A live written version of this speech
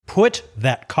Put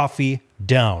that coffee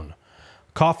down.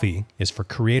 Coffee is for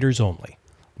creators only.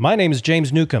 My name is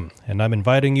James Newcomb, and I'm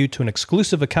inviting you to an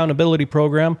exclusive accountability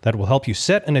program that will help you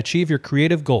set and achieve your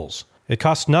creative goals. It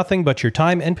costs nothing but your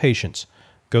time and patience.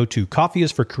 Go to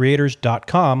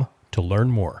coffeeisforcreators.com to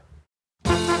learn more.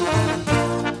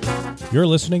 You're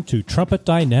listening to Trumpet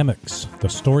Dynamics, the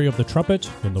story of the trumpet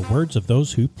in the words of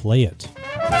those who play it.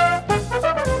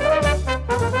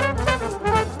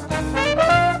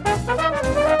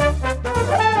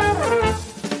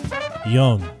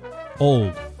 Young,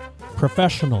 old,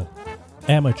 professional,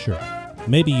 amateur.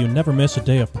 Maybe you never miss a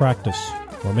day of practice,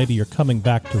 or maybe you're coming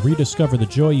back to rediscover the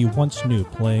joy you once knew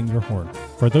playing your horn.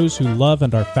 For those who love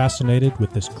and are fascinated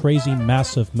with this crazy,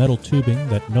 massive metal tubing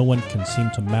that no one can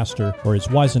seem to master or is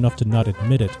wise enough to not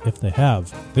admit it if they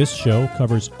have, this show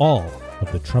covers all of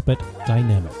the trumpet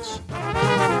dynamics.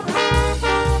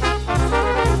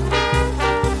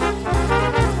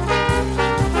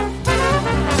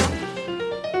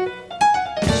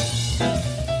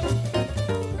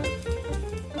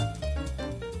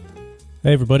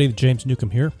 Hey everybody, James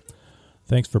Newcomb here.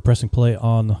 Thanks for pressing play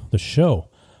on the show.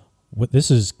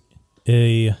 This is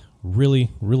a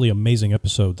really, really amazing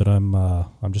episode that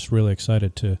I'm just really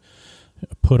excited to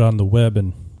put on the web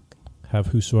and have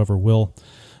whosoever will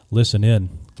listen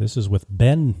in. This is with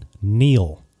Ben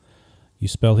Neil. You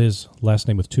spell his last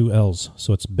name with two L's,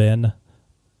 so it's Ben,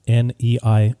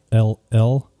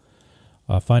 N-E-I-L-L.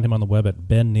 Find him on the web at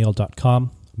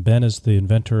benneil.com. Ben is the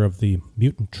inventor of the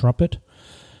Mutant Trumpet.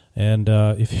 And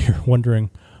if you're wondering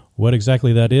what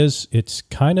exactly that is, it's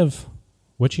kind of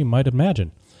what you might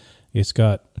imagine. It's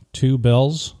got two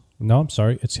bells. No, I'm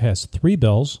sorry. It has three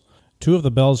bells. Two of the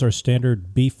bells are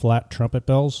standard B-flat trumpet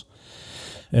bells.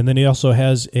 And then he also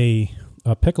has a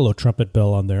piccolo trumpet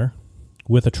bell on there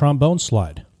with a trombone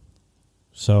slide.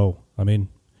 So, I mean,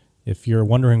 if you're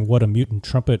wondering what a mutant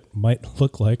trumpet might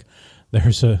look like,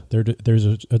 there's a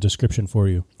description for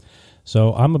you.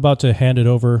 So I'm about to hand it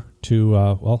over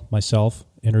to, myself,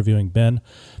 interviewing Ben.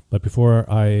 But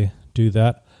before I do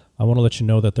that, I want to let you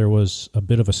know that there was a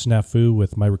bit of a snafu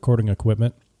with my recording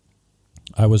equipment.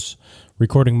 I was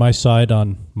recording my side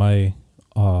on my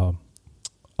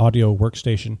audio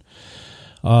workstation,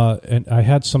 and I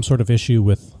had some sort of issue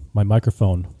with my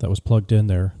microphone that was plugged in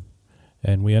there,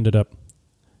 and we ended up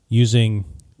using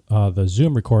the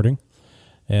Zoom recording,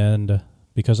 and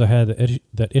because I had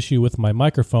that issue with my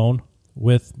microphone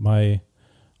with my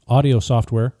audio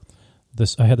software,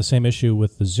 I had the same issue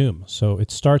with the Zoom. So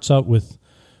it starts out with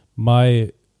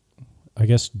my, I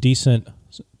guess, decent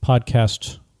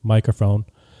podcast microphone,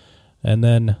 and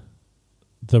then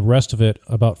the rest of it,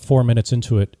 about 4 minutes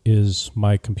into it, is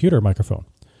my computer microphone,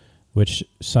 which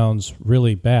sounds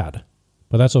really bad.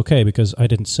 But that's okay, because I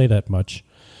didn't say that much,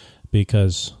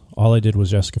 because all I did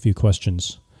was ask a few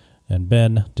questions, and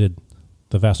Ben did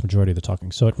the vast majority of the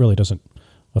talking. So it really doesn't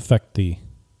affect the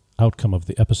outcome of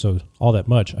the episode all that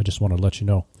much. I just want to let you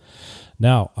know.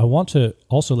 Now, I want to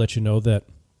also let you know that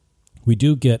we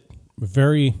do get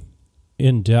very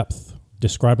in-depth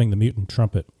describing the mutant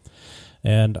trumpet.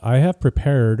 And I have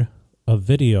prepared a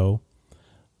video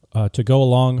to go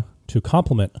along to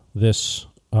complement this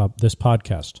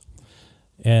podcast.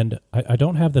 And I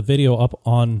don't have the video up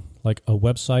on like a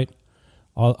website.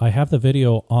 I have the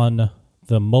video on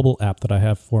the mobile app that I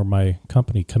have for my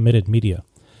company, Committed Media.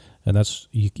 And that's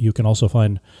you can also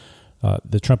find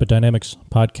the Trumpet Dynamics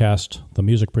podcast, the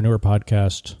Musicpreneur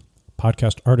podcast,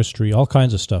 podcast artistry, all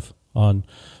kinds of stuff on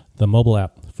the mobile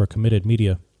app for Committed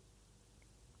Media.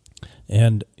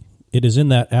 And it is in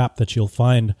that app that you'll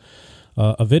find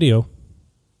a video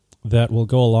that will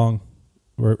go along,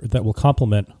 or that will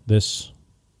complement this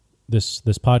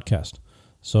podcast.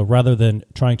 So rather than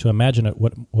trying to imagine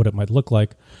what it might look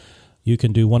like, you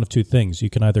can do one of two things. You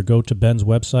can either go to Ben's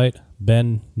website,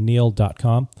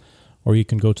 benneil.com, or you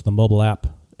can go to the mobile app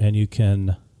and you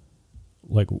can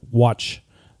watch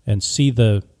and see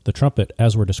the trumpet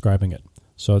as we're describing it.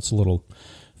 So it's a little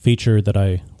feature that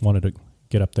I wanted to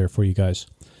get up there for you guys.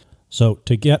 So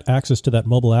to get access to that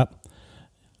mobile app,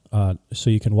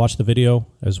 so you can watch the video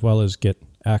as well as get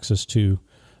access to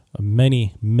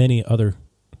many, many other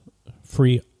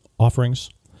free offerings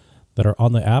that are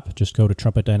on the app, just go to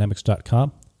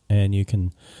trumpetdynamics.com and you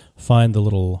can find the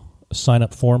little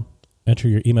sign-up form, enter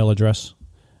your email address,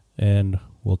 and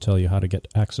we'll tell you how to get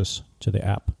access to the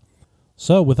app.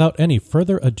 So without any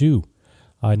further ado,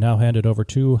 I now hand it over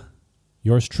to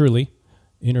yours truly,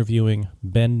 interviewing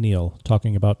Ben Neil,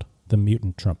 talking about the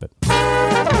Mutant Trumpet.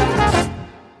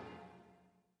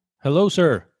 Hello,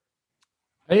 sir.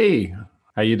 Hey,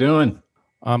 how you doing?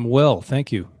 I'm well,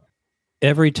 thank you.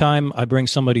 Every time I bring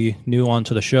somebody new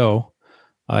onto the show,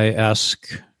 I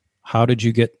ask, how did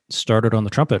you get started on the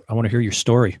trumpet? I want to hear your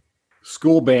story.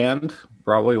 School band,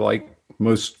 probably like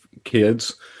most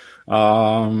kids.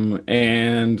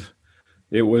 And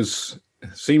it was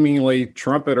seemingly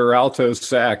trumpet or alto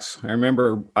sax. I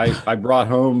remember I brought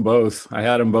home both. I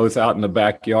had them both out in the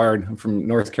backyard from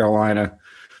North Carolina,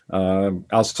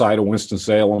 outside of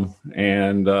Winston-Salem.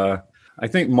 And I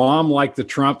think mom liked the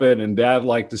trumpet and dad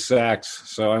liked the sax.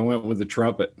 So I went with the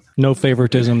trumpet. No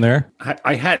favoritism there.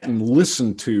 I hadn't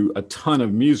listened to a ton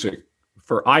of music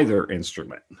for either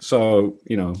instrument. So,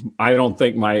 I don't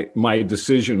think my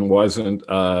decision wasn't,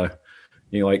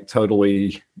 like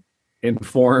totally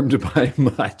informed by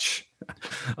much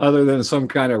other than some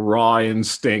kind of raw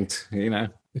instinct,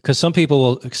 Because some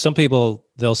people,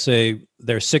 they'll say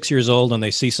they're 6 years old and they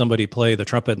see somebody play the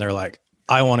trumpet and they're like,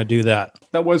 I want to do that.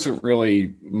 That wasn't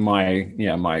really my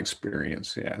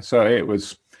experience. Yeah. So it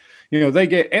was,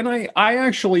 and I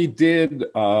actually did,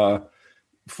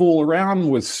 fool around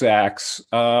with sax.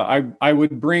 I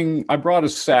brought a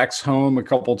sax home a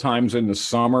couple times in the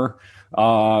summer,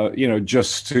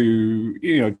 just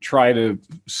to, try to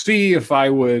see if I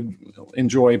would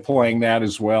enjoy playing that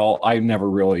as well. I never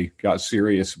really got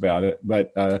serious about it,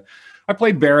 but I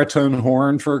played baritone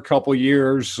horn for a couple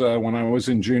years when I was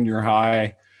in junior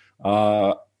high.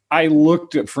 I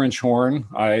looked at French horn.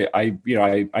 I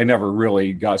never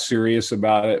really got serious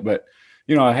about it, but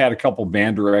I had a couple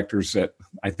band directors that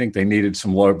I think they needed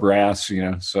some low brass,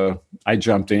 so I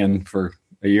jumped in for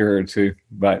a year or two.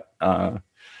 But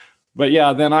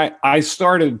yeah, then I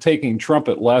started taking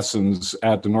trumpet lessons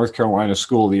at the North Carolina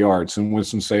School of the Arts in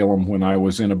Winston-Salem when I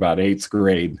was in about 8th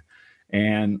grade.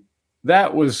 And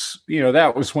that was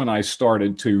when I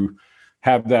started to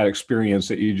have that experience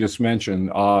that you just mentioned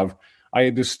of, I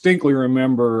distinctly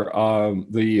remember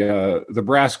the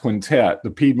brass quintet, the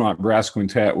Piedmont Brass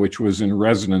Quintet, which was in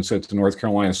residence at the North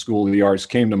Carolina School of the Arts,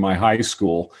 came to my high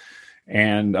school.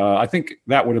 And I think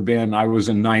that would have been, I was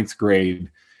in 9th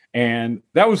grade. And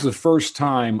that was the first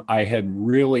time I had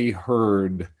really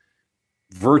heard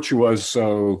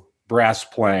virtuoso brass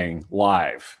playing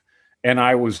live. And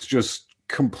I was just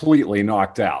completely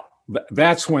knocked out.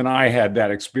 That's when I had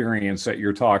that experience that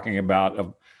you're talking about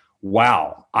of,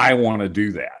 wow, I want to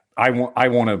do that. I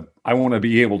want to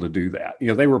be able to do that.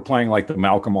 They were playing like the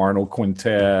Malcolm Arnold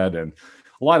Quintet and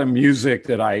a lot of music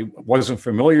that I wasn't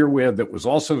familiar with that was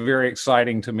also very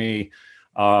exciting to me.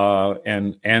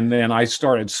 And then I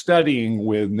started studying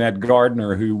with Ned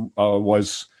Gardner, who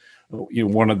was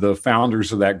one of the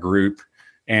founders of that group,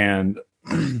 and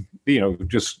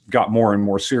just got more and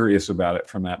more serious about it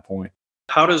from that point.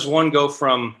 How does one go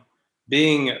from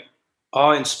being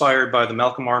awe-inspired by the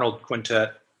Malcolm Arnold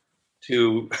Quintet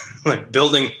to like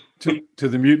building to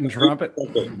the mutant trumpet?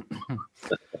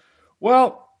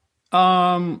 Well,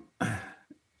 I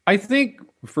think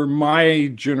for my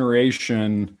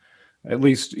generation, at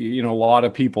least, a lot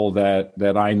of people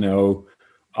that I know,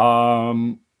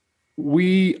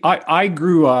 I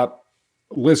grew up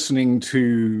listening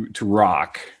to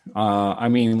rock.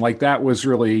 That was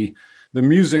really the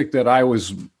music that I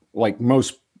was like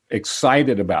most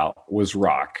excited about was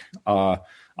rock. I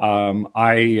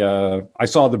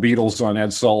saw the Beatles on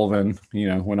Ed Sullivan,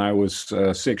 when I was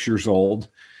 6 years old,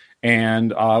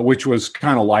 and which was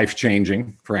kind of life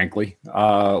changing, frankly,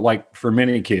 like for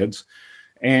many kids.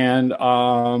 And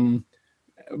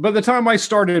by the time I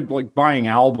started like buying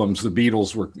albums, the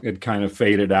Beatles had kind of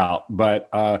faded out. But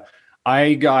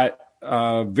I got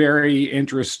very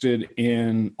interested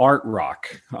in art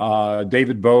rock,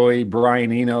 David Bowie,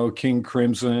 Brian Eno, King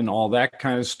Crimson, all that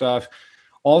kind of stuff.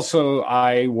 Also,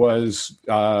 I was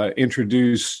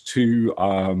introduced to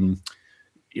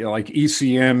like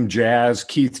ECM jazz,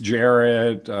 Keith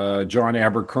Jarrett, John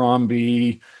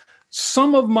Abercrombie,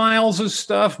 some of Miles'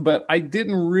 stuff, but I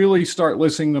didn't really start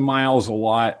listening to Miles a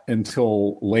lot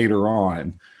until later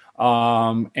on.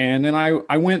 And then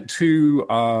I went to,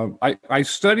 I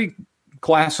studied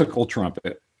classical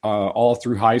trumpet all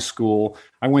through high school.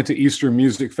 I went to Eastern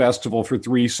Music Festival for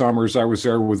 3 summers. I was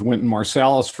there with Wynton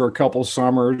Marsalis for a couple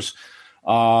summers.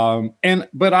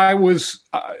 But I was,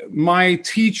 my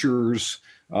teachers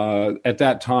at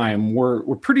that time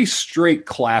were pretty straight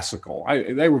classical.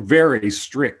 They were very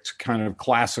strict kind of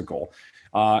classical.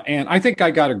 And I think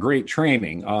I got a great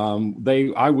training.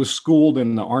 I was schooled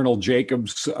in the Arnold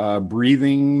Jacobs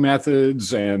breathing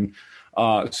methods. And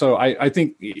so I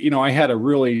think, I had a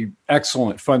really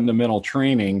excellent fundamental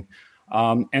training.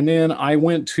 And then I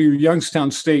went to Youngstown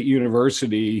State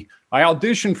University. I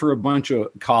auditioned for a bunch of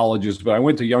colleges, but I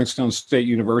went to Youngstown State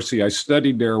University. I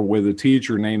studied there with a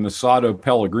teacher named Masato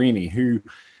Pellegrini, who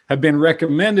had been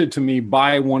recommended to me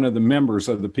by one of the members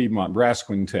of the Piedmont Brass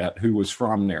Quintet who was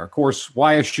from there. Of course,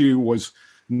 YSU was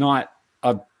not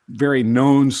a very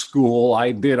known school.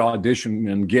 I did audition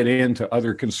and get into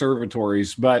other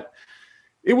conservatories, but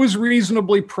it was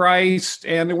reasonably priced,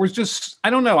 and it was just,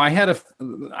 I don't know.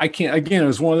 Again, it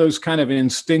was one of those kind of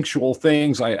instinctual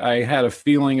things. I had a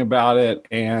feeling about it,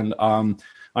 and I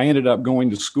ended up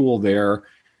going to school there.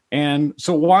 And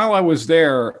so while I was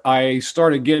there, I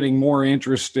started getting more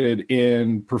interested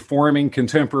in performing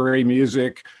contemporary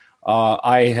music.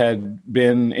 I had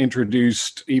been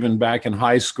introduced even back in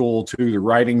high school to the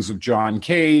writings of John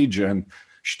Cage and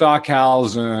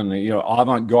Stockhausen,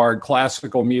 avant-garde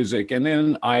classical music. And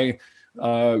then I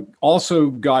also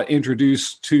got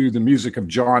introduced to the music of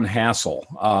John Hassell.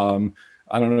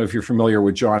 I don't know if you're familiar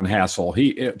with John Hassell.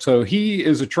 He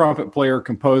is a trumpet player,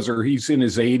 composer. He's in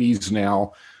his 80s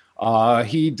now.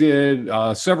 He did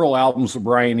several albums with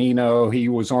Brian Eno. He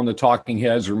was on the Talking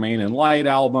Heads' Remain in Light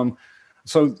album.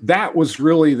 So that was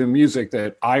really the music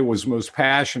that I was most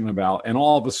passionate about. And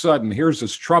all of a sudden, here's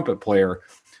this trumpet player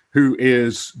who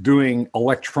is doing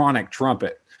electronic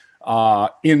trumpet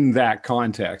in that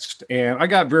context. And I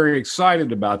got very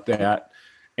excited about that.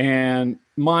 And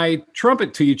my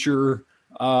trumpet teacher,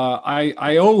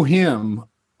 I owe him,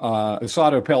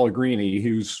 Asato Pellegrini,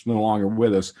 who's no longer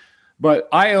with us, but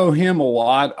I owe him a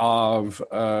lot of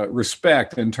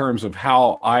respect in terms of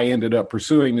how I ended up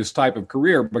pursuing this type of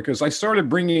career, because I started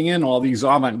bringing in all these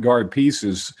avant-garde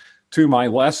pieces to my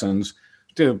lessons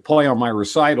to play on my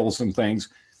recitals and things.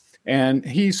 And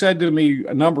he said to me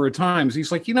a number of times,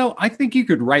 he's like, I think you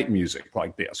could write music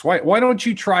like this. Why don't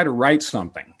you try to write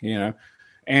something,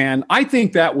 And I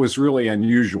think that was really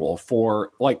unusual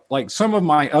for like some of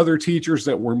my other teachers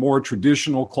that were more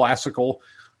traditional classical.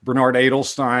 Bernard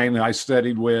Edelstein I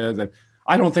studied with, and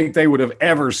I don't think they would have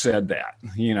ever said that,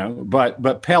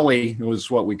 but Pelly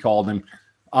was what we called him,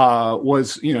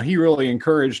 he really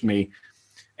encouraged me.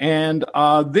 And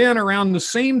then around the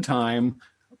same time,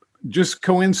 just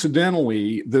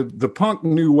coincidentally, the punk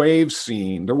new wave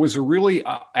scene, there was a really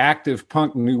active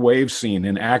punk new wave scene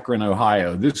in Akron,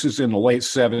 Ohio. This is in the late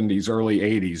 70s, early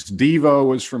 80s. Devo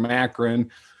was from Akron,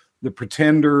 the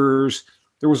Pretenders.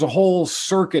 There was a whole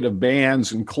circuit of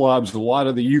bands and clubs. A lot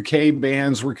of the UK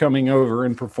bands were coming over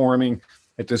and performing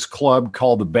at this club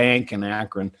called The Bank in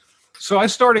Akron. So I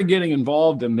started getting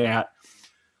involved in that,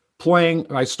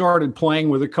 I started playing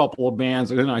with a couple of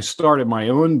bands, and then I started my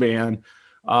own band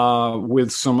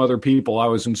with some other people I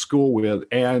was in school with.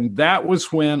 And that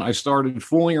was when I started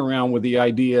fooling around with the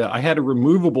idea. I had a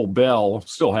removable bell,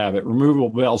 still have it, removable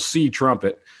bell C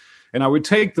trumpet. And I would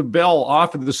take the bell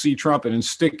off of the C trumpet and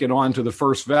stick it onto the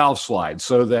first valve slide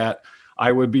so that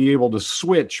I would be able to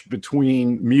switch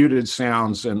between muted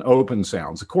sounds and open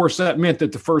sounds. Of course, that meant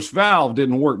that the first valve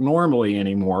didn't work normally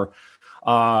anymore.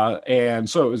 And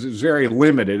so it was very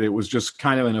limited. It was just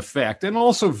kind of an effect. And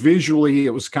also visually,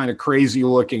 it was kind of crazy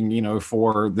looking,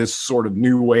 for this sort of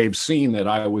new wave scene that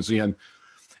I was in.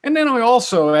 And then I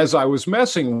also, as I was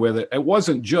messing with it, it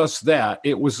wasn't just that.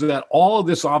 It was that all of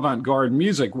this avant-garde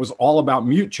music was all about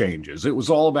mute changes. It was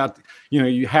all about,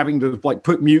 you having to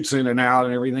put mutes in and out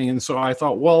and everything. And so I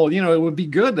thought, well, it would be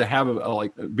good to have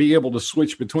be able to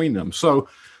switch between them. So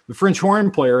the French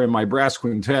horn player in my brass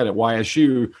quintet at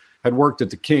YSU had worked at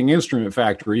the King Instrument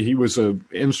Factory. He was an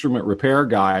instrument repair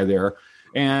guy there.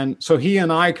 And so he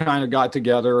and I kind of got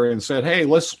together and said, hey,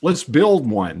 let's build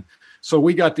one. So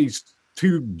we got these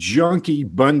two junky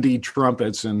Bundy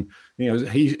trumpets, and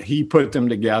he put them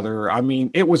together. I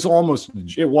mean, it was almost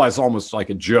like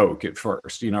a joke at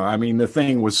first. The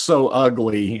thing was so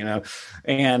ugly,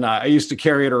 and I used to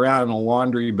carry it around in a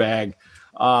laundry bag.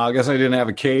 I guess I didn't have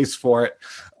a case for it,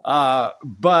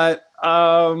 but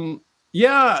I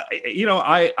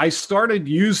started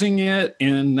using it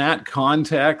in that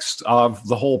context of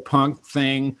the whole punk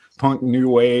new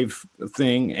wave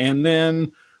thing, and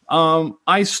then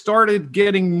I started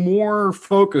getting more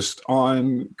focused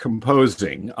on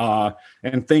composing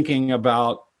and thinking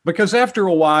about, because after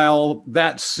a while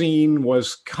that scene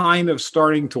was kind of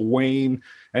starting to wane.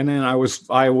 And then I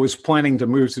was planning to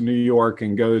move to New York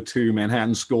and go to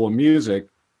Manhattan School of Music.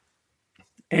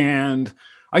 And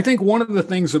I think one of the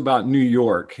things about New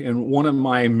York, and one of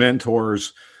my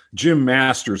mentors, Jim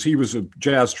Masters, he was a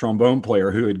jazz trombone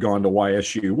player who had gone to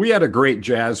YSU. We had a great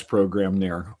jazz program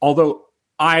there, although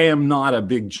I am not a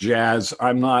big jazz.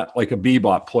 I'm not like a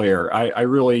bebop player. I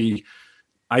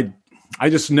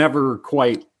just never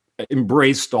quite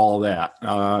embraced all that.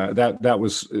 That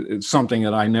was something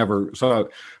that I never saw.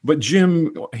 But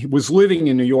Jim was living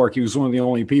in New York. He was one of the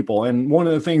only people. And one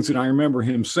of the things that I remember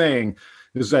him saying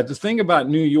is that the thing about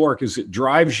New York is it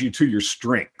drives you to your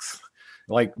strength.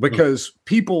 Like, because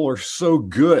people are so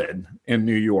good in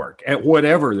New York at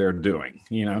whatever they're doing,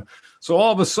 So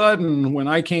all of a sudden, when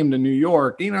I came to New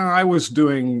York, I was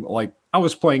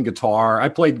playing guitar. I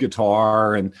played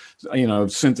guitar and,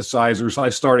 synthesizers. I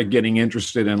started getting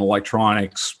interested in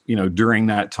electronics, during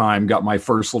that time, got my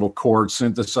first little Korg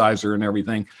synthesizer and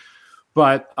everything.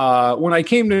 But when I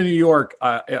came to New York,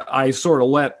 I sort of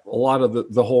let a lot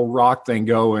of the whole rock thing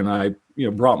go, and I,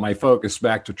 brought my focus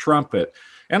back to trumpet.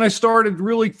 And I started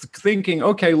really thinking,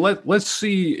 okay, let's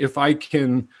see if I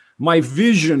can. My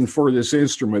vision for this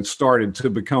instrument started to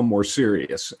become more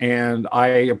serious. And I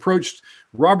approached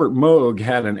Robert Moog,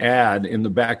 had an ad in the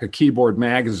back of Keyboard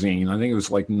Magazine. I think it was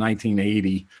like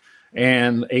 1980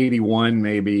 and 81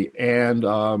 maybe.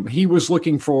 And he was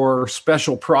looking for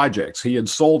special projects. He had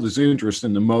sold his interest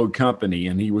in the Moog company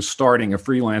and he was starting a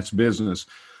freelance business.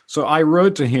 So I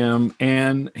wrote to him,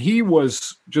 and he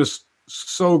was just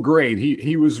so great.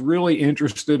 He was really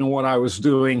interested in what I was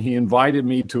doing. He invited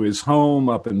me to his home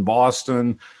up in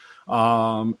Boston,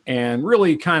 and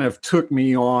really kind of took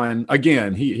me on.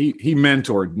 Again, he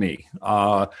mentored me,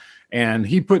 and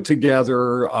he put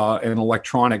together an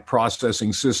electronic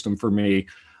processing system for me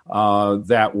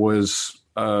that was,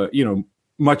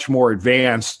 much more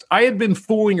advanced. I had been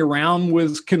fooling around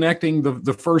with connecting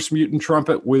the first Mutant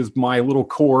Trumpet with my little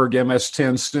Korg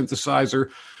MS-10 synthesizer.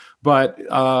 But,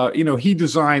 he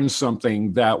designed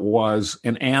something that was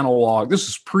an analog. This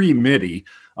is pre-MIDI.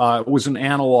 It was an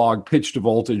analog pitch to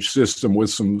voltage system with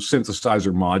some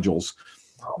synthesizer modules.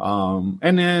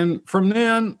 And then from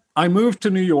then, I moved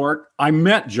to New York. I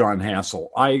met John Hassell.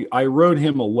 I wrote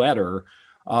him a letter,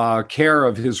 care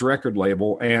of his record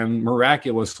label. And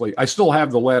miraculously, I still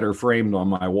have the letter framed on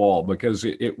my wall because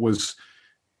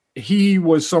he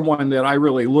was someone that I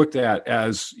really looked at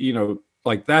as,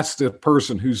 like that's the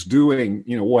person who's doing,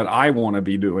 what I want to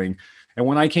be doing. And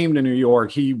when I came to New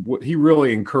York, he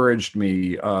really encouraged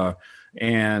me,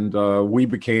 and we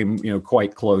became,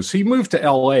 quite close. He moved to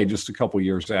LA just a couple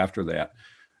years after that.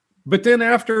 But then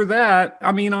after that,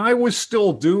 I was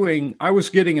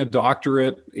getting a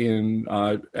doctorate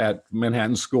at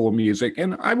Manhattan School of Music,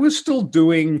 and I was still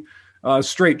doing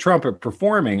straight trumpet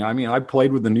performing. I mean, I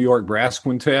played with the New York Brass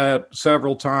Quintet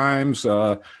several times.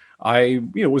 I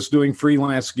was doing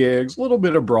freelance gigs, a little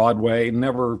bit of Broadway,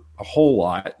 never a whole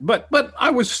lot, but I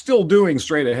was still doing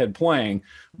straight ahead playing.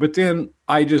 But then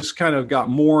I just kind of got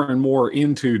more and more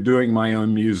into doing my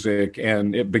own music,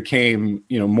 and it became,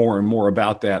 more and more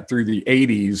about that through the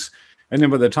 80s. And then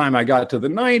by the time I got to the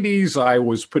 90s, I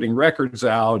was putting records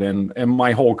out, and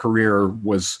my whole career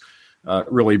was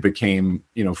really became,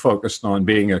 focused on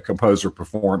being a composer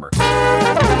performer.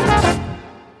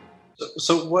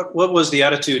 So what was the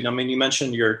attitude? I mean, you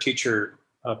mentioned your teacher,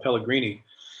 Pellegrini,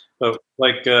 but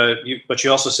but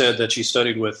you also said that you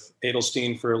studied with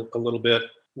Edelstein for a little bit.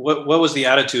 What was the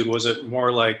attitude? Was it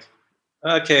more like,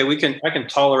 okay, I can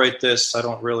tolerate this. I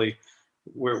don't really,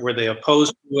 were they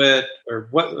opposed to it, or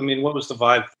what? I mean, what was the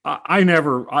vibe?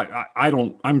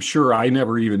 I'm sure I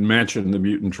never even mentioned the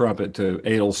Mutant Trumpet to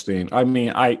Edelstein. I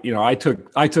mean, I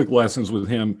took lessons with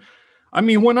him. I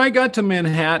mean, when I got to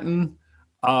Manhattan,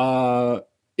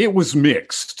 it was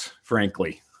mixed,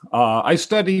 frankly. I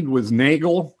studied with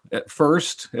Nagel at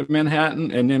first at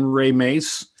Manhattan, and then Ray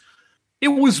Mace. It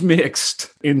was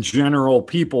mixed in general.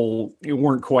 People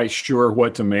weren't quite sure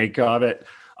what to make of it.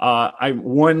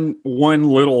 One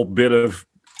little bit of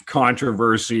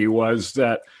controversy was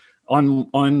that on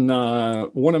one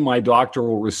of my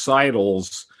doctoral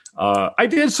recitals, I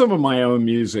did some of my own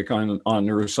music on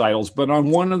the recitals, but on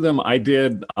one of them I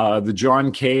did the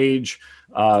John Cage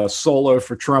solo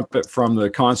for trumpet from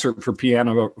the Concert for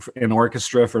Piano and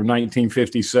Orchestra from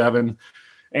 1957.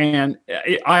 And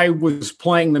I was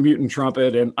playing the Mutant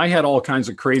Trumpet, and I had all kinds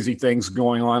of crazy things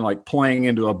going on, like playing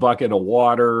into a bucket of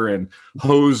water and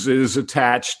hoses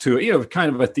attached to it,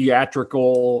 kind of a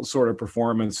theatrical sort of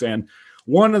performance. And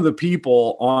one of the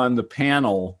people on the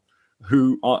panel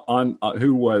who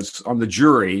was on the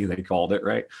jury, they called it,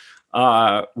 right,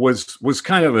 was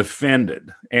kind of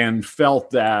offended and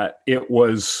felt that it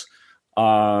was,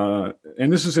 and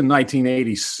this is in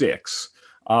 1986.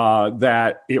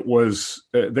 That it was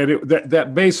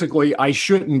that basically I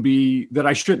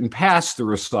shouldn't pass the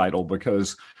recital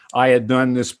because I had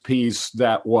done this piece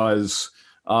that was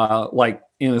like,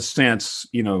 in a sense,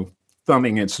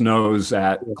 thumbing its nose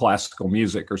at classical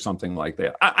music or something like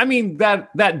that. I mean,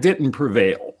 that didn't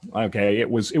prevail. Okay, it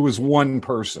was one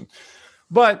person,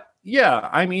 but yeah,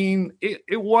 I mean,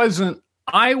 it wasn't.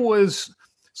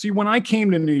 When I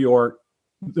came to New York,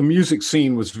 the music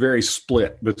scene was very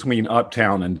split between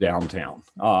uptown and downtown.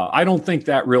 I don't think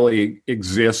that really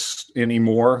exists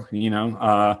anymore,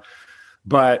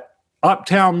 but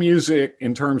uptown music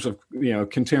in terms of,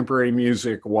 contemporary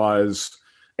music was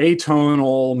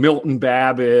atonal, Milton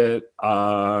Babbitt,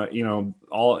 all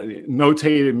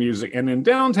notated music. And then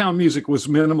downtown music was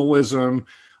minimalism,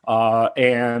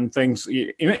 and things.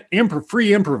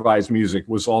 Free improvised music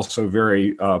was also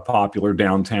very popular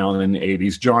downtown in the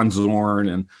 80s. John Zorn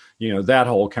and, that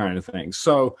whole kind of thing.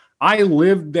 So I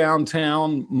lived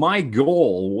downtown. My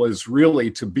goal was really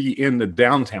to be in the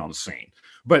downtown scene,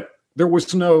 but there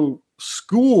was no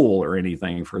school or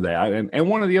anything for that. And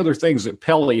one of the other things that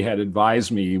Pelly had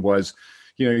advised me was,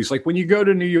 he's like, when you go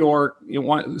to New York, you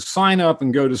want to sign up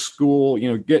and go to school,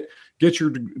 get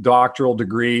your doctoral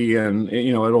degree, and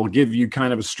it'll give you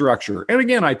kind of a structure. And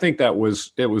again, I think it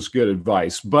was good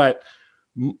advice, but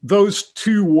those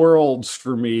two worlds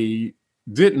for me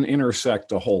didn't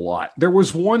intersect a whole lot. There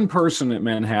was one person at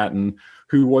Manhattan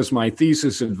who was my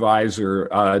thesis advisor,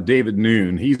 David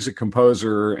Noon. He's a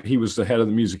composer. He was the head of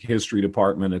the music history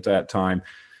department at that time.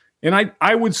 And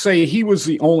I would say he was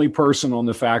the only person on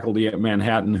the faculty at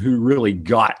Manhattan who really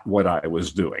got what I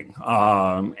was doing.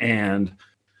 And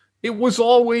there was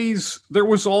always,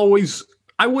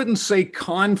 I wouldn't say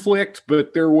conflict,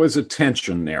 but there was a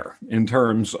tension there in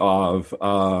terms of,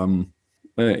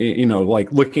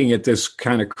 like looking at this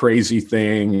kind of crazy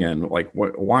thing and like,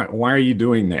 why are you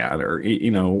doing that? Or,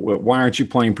 why aren't you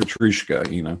playing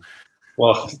Petrushka,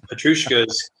 Well, Petrushka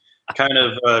is kind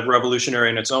of revolutionary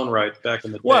in its own right back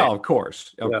in the day. Well, of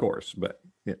course, but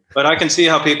yeah. But I can see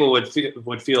how people would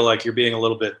feel like you're being a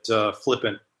little bit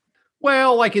flippant.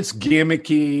 Well, like it's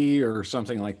gimmicky or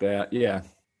something like that. Yeah.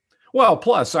 Well,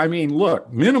 plus, I mean,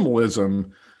 look,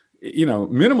 minimalism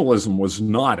was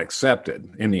not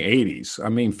accepted in the 80s. I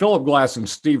mean, Philip Glass and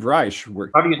Steve Reich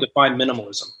were. How do you define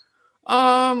minimalism?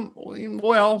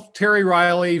 Well, Terry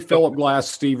Riley, Philip Glass,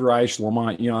 Steve Reich,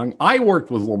 Lamont Young. I worked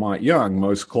with Lamont Young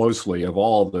most closely of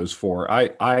all of those four.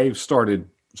 I started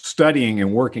studying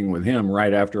and working with him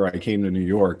right after I came to New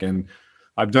York, and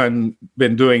I've been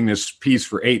doing this piece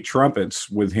for 8 Trumpets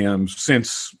with him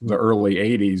since the early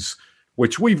 80s,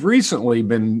 which we've recently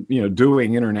been,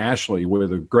 doing internationally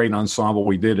with a great ensemble.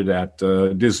 We did it at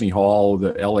Disney Hall,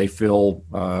 the LA Phil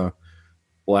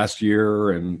last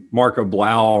year, and Marco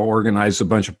Blau organized a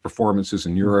bunch of performances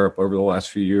in Europe over the last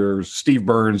few years. Steve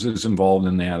Burns is involved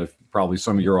in that. If probably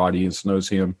some of your audience knows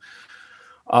him.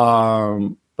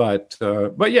 But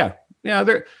yeah,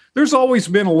 there's always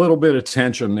been a little bit of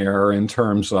tension there in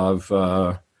terms of,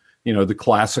 the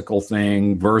classical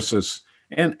thing versus,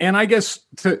 and I guess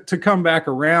to come back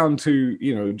around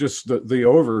to, just the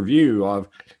overview of,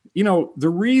 the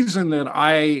reason that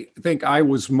I think I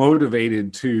was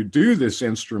motivated to do this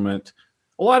instrument,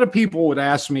 a lot of people would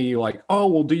ask me like, oh,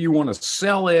 well, do you want to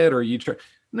sell it? Or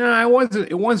No,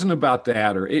 it wasn't about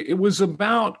that. Or it was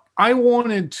about, I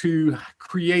wanted to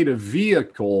create a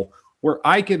vehicle where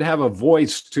I could have a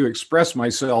voice to express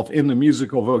myself in the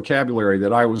musical vocabulary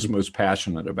that I was most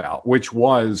passionate about, which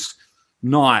was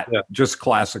not just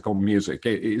classical music.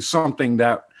 It's something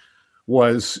that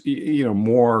was,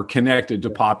 more connected to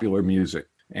popular music.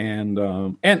 And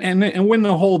when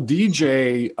the whole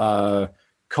DJ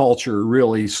culture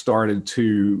really started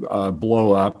to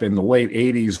blow up in the late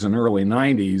 80s and early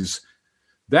 90s,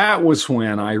 that was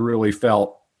when I really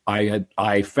felt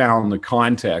I found the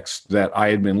context that I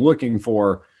had been looking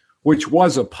for, which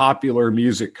was a popular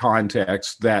music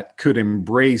context that could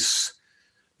embrace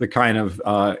the kind of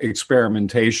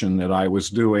experimentation that I was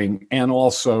doing, and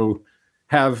also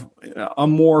have a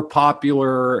more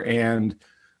popular and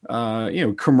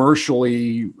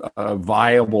commercially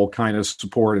viable kind of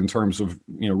support in terms of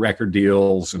record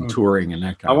deals and touring and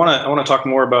that kind. I want to talk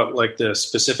more about like the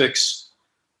specifics,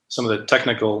 some of the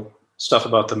technical stuff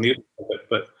about the music,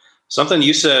 but something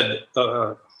you said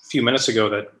a few minutes ago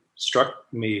that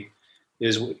struck me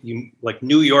is like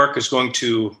New York is going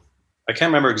to. I can't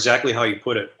remember exactly how you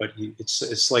put it, but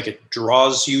it's like it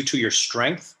draws you to your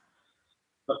strength.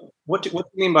 But what do you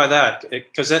mean by that?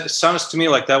 Because that sounds to me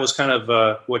like that was kind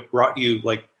of what brought you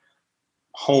like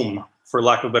home, for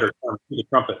lack of a better term, to the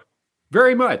trumpet.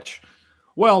 Very much.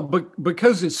 Well, but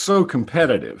because it's so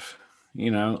competitive,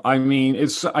 I mean,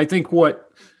 I think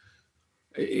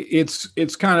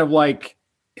it's kind of like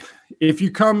if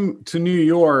you come to New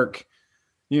York,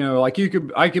 like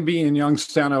I could be in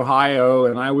Youngstown, Ohio,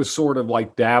 and I was sort of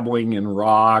like dabbling in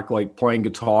rock, like playing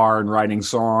guitar and writing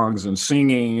songs and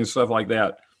singing and stuff like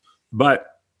that. But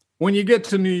when you get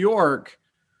to New York,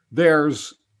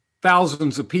 there's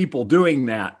thousands of people doing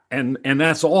that, and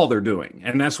that's all they're doing,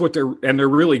 and that's what they're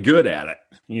really good at it,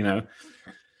 you know.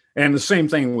 And the same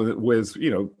thing with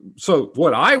you know, so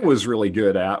what I was really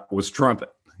good at was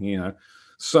trumpet, you know.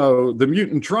 So the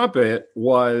Mutant Trumpet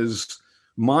was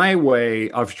my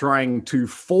way of trying to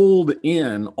fold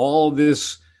in all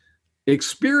this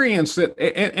experience that,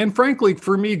 and frankly,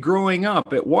 for me growing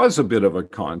up, it was a bit of a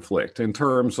conflict in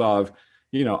terms of,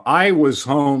 you know, I was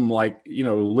home, like, you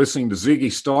know, listening to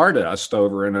Ziggy Stardust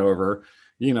over and over,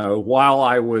 you know, while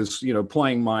I was, you know,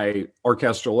 playing my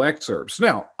orchestral excerpts.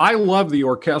 Now, I love the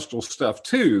orchestral stuff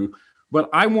too, but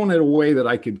I wanted a way that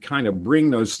I could kind of bring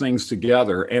those things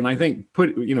together. And I think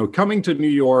coming to New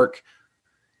York,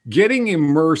 getting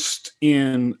immersed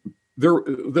in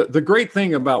the great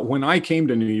thing about when I came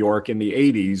to New York in the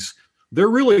 80s, there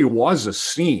really was a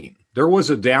scene. There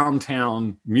was a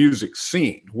downtown music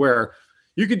scene where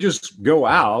you could just go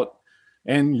out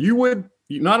and you would,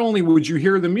 not only would you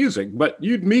hear the music, but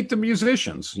you'd meet the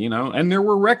musicians, you know, and there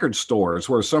were record stores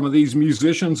where some of these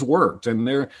musicians worked, and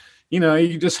they're, you know,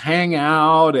 you just hang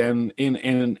out and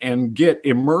get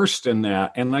immersed in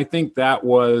that. And I think that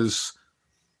was,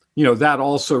 you know, that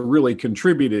also really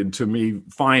contributed to me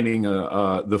finding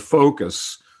the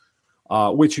focus,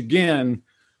 which again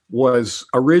was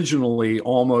originally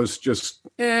almost just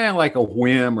like a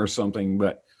whim or something.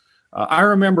 But I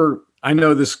remember, I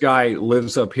know this guy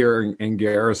lives up here in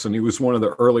Garrison. He was one of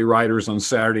the early writers on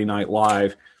Saturday Night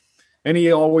Live, and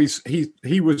he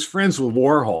was friends with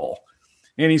Warhol,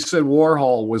 and he said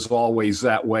Warhol was always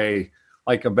that way,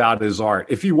 like about his art.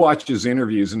 If you watch his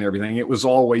interviews and everything, it was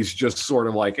always just sort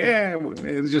of like,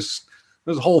 it's just,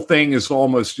 this whole thing is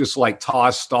almost just like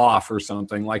tossed off or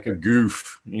something, like a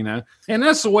goof, you know? And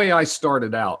that's the way I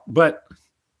started out. But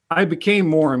I became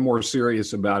more and more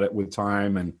serious about it with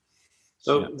time. And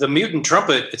so the Mutant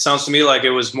Trumpet, it sounds to me like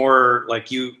it was more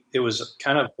like it was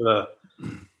kind of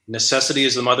necessity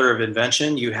is the mother of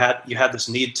invention. You had this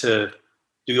need to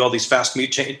do all these fast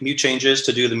mute changes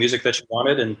to do the music that you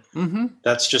wanted. And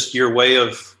that's just your way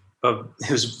of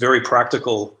it was a very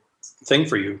practical thing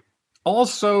for you.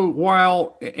 Also,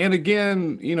 and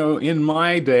again, you know, in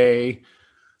my day,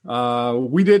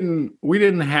 we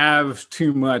didn't have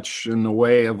too much in the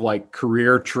way of like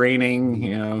career training.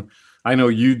 You know, I know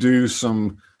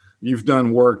you've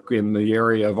done work in the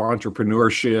area of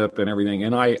entrepreneurship and everything.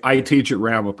 And I teach at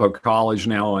Ramapo College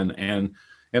now,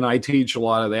 and I teach a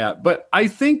lot of that. But I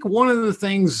think one of the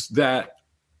things that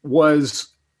was,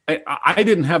 I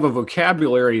didn't have a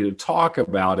vocabulary to talk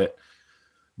about it,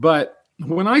 but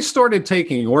when I started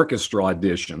taking orchestra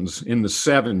auditions in the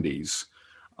 70s,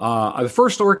 the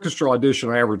first orchestra audition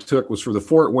I ever took was for the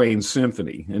Fort Wayne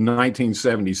Symphony in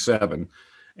 1977.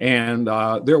 And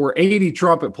there were 80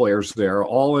 trumpet players there,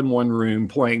 all in one room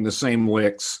playing the same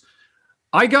licks.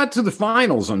 I got to the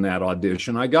finals on that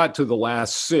audition. I got to the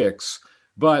last 6.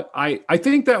 But I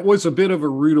think that was a bit of a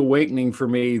rude awakening for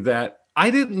me, that I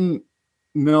didn't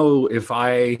know if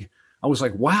I was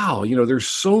like, wow, you know, there's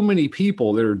so many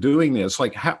people that are doing this.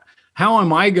 Like, how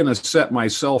am I going to set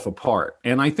myself apart?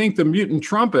 And I think the Mutant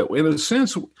Trumpet, in a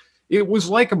sense, it was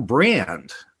like a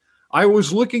brand. I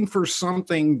was looking for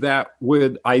something that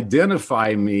would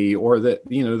identify me, or that,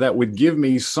 you know, that would give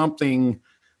me something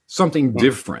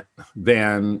different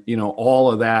than, you know,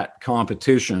 all of that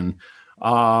competition. You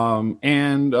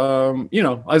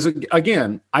know,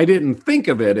 again, I didn't think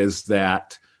of it as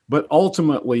that, but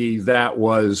ultimately that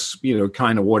was, you know,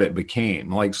 kind of what it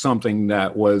became, like something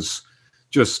that was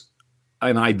just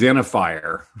an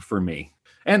identifier for me.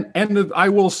 And I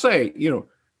will say, you know,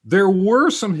 there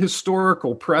were some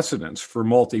historical precedents for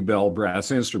multi-bell brass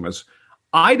instruments.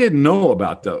 I didn't know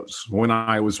about those when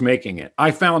I was making it. I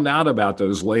found out about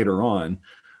those later on.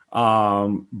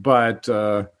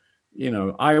 You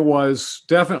know, I was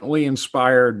definitely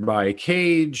inspired by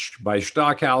Cage, by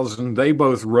Stockhausen. They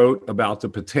both wrote about the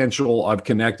potential of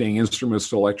connecting instruments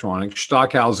to electronics.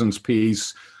 Stockhausen's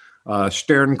piece,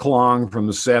 Sternklang from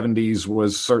the 70s,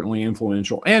 was certainly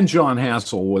influential. And John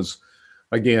Hassel was,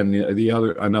 again,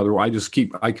 another.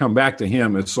 I come back to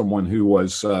him as someone who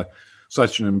was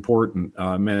such an important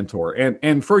mentor.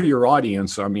 And for your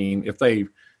audience, I mean, if they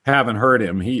haven't heard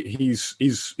him, he's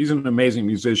an amazing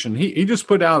musician. He just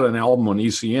put out an album on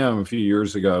ECM a few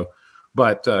years ago,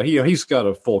 but he's got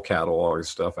a full catalog of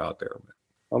stuff out there.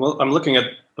 I'm looking at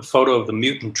a photo of the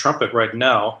Mutant Trumpet right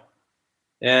now,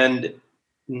 and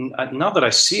now that I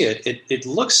see it, it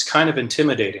looks kind of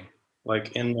intimidating.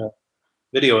 Like in the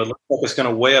video, it looks like it's going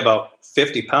to weigh about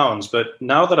 50 pounds. But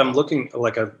now that I'm looking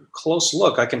like a close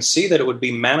look, I can see that it would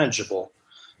be manageable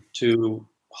to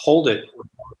hold it?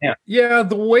 Yeah. Yeah,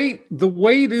 the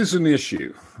weight is an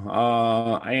issue.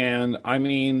 And I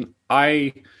mean,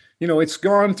 it's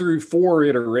gone through 4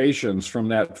 iterations from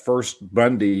that first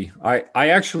Bundy. I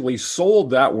actually sold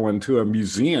that one to a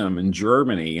museum in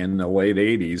Germany in the late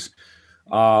 80s.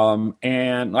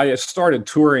 And I started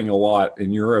touring a lot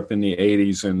in Europe in the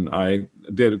 80s, and I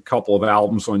did a couple of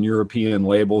albums on European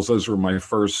labels. Those were my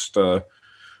first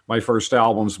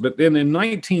albums. But then in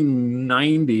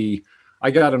 1990, I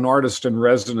got an artist in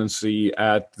residency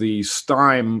at the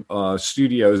Stime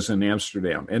studios in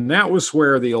Amsterdam. And that was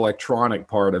where the electronic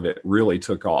part of it really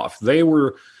took off.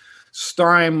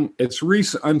 Stime,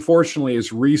 unfortunately,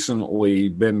 it's recently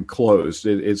been closed.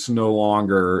 It's no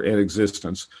longer in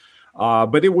existence.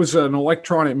 But it was an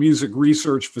electronic music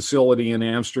research facility in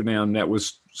Amsterdam that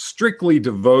was strictly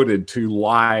devoted to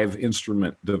live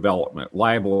instrument development,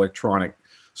 live electronic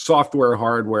software,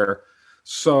 hardware.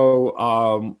 So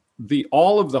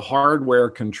all of the hardware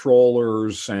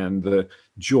controllers and the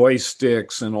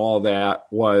joysticks and all that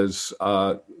was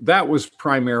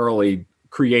primarily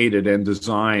created and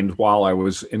designed while I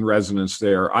was in residence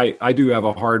there. I do have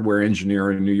a hardware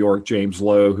engineer in New York, James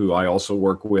Lowe, who I also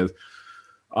work with.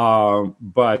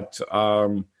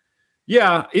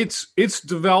 Yeah, it's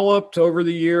developed over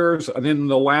the years. And then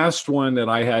the last one that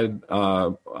I had,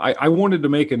 I wanted to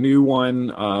make a new one,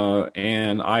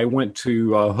 and I went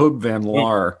to Hub van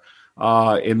Laar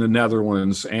in the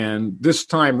Netherlands. And this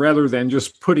time, rather than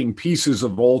just putting pieces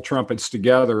of old trumpets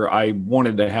together, I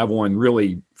wanted to have one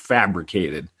really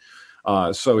fabricated.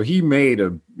 So he made a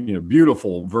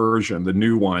beautiful version, the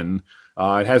new one.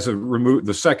 It has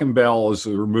the second bell is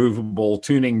a removable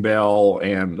tuning bell,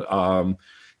 and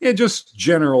it just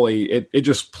generally it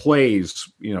just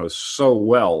plays so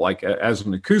well, like as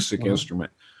an acoustic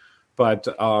instrument. But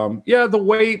the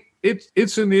weight,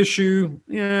 it's an issue.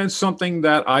 Yeah, it's something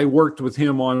that I worked with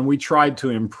him on. We tried to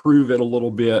improve it a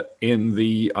little bit in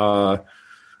the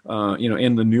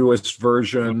in the newest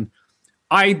version.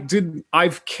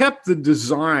 I've kept the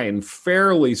design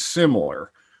fairly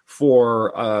similar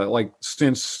for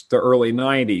since the early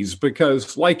 90s,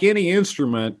 because like any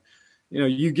instrument,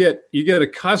 you get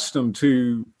accustomed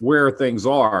to where things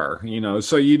are,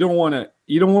 so you don't want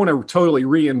to totally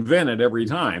reinvent it every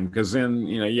time, because then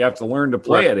you have to learn to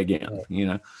play it again.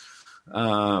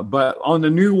 But on the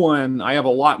new one, I have a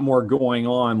lot more going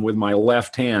on with my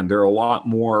left hand. There are a lot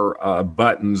more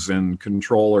buttons and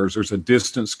controllers. There's a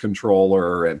distance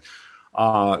controller, and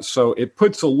so it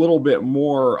puts a little bit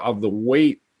more of the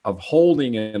weight of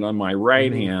holding it on my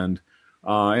right hand,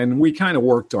 and we kind of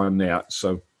worked on that.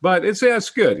 So, but it's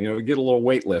good, get a little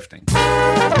weightlifting.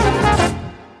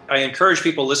 I encourage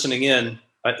people listening in.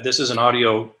 This is an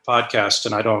audio podcast,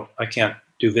 and I can't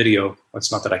do video.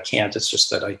 It's not that I can't. It's just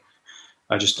that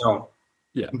I just don't.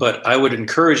 Yeah. But I would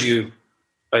encourage you,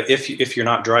 if you're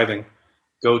not driving,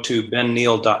 go to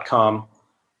benneal.com,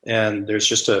 and there's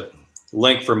just a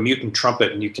link for Mutant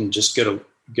Trumpet, and you can just get a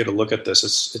look at this.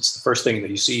 It's the first thing that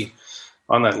you see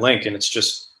on that link, and it's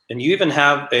just, and you even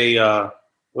have a a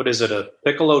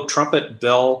piccolo trumpet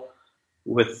bell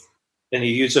and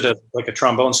you use it like a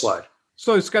trombone slide.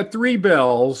 So it's got 3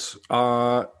 bells,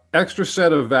 extra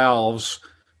set of valves,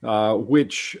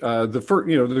 which the first,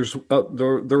 there's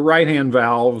the right hand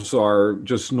valves are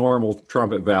just normal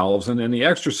trumpet valves, and then the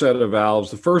extra set of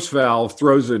valves, the first valve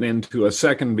throws it into a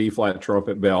second B flat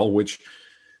trumpet bell, which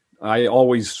I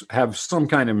always have some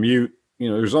kind of mute.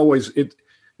 There's always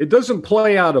it doesn't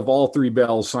play out of all 3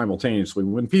 bells simultaneously.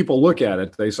 When people look at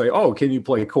it, they say, "Oh, can you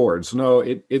play chords?" No,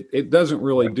 it doesn't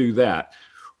really do that.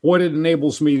 What it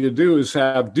enables me to do is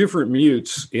have different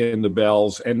mutes in the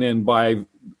bells, and then by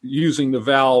using the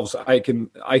valves, I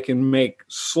can make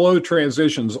slow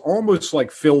transitions, almost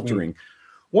like filtering.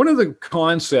 One of the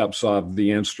concepts of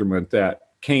the instrument that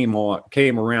came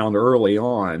around early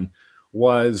on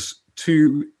was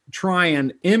to try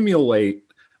and emulate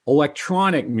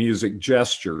electronic music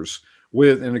gestures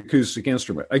with an acoustic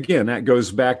instrument. Again, that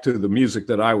goes back to the music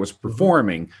that I was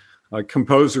performing.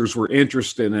 Composers were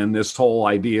interested in this whole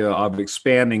idea of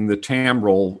expanding the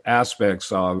timbral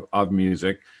aspects of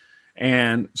music.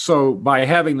 And so by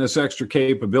having this extra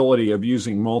capability of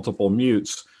using multiple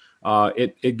mutes,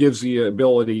 it gives the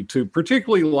ability to,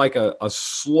 particularly like a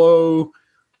slow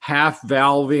half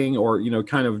valving, or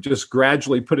kind of just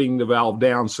gradually putting the valve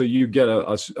down, so you get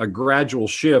a gradual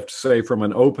shift, say from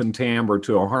an open timbre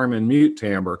to a Harman mute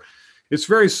timbre. It's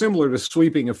very similar to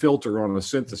sweeping a filter on a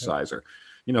synthesizer.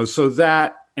 So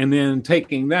that, and then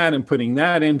taking that and putting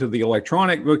that into the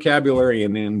electronic vocabulary,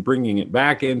 and then bringing it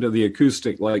back into the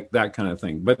acoustic, like that kind of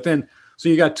thing. But then, so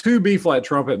you got 2 B flat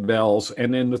trumpet bells,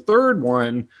 and then the third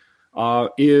one,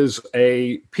 is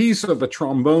a piece of a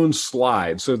trombone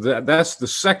slide. So that's the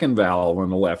second valve on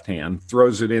the left hand,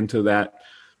 throws it into that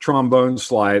trombone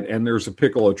slide, and there's a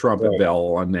piccolo trumpet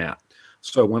bell on that.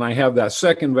 So when I have that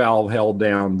second valve held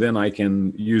down, then I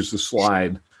can use the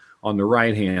slide on the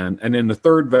right hand. And then the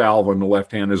third valve on the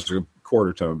left hand is a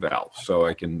quarter tone valve, so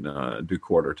I can do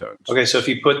quarter tones. Okay, so if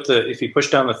you push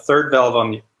down the third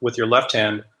valve with your left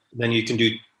hand, then you can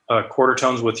do quarter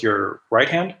tones with your right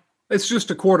hand? It's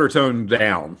just a quarter tone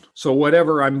down. So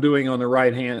whatever I'm doing on the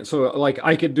right hand, so like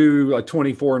I could do a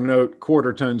 24 note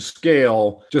quarter tone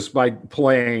scale just by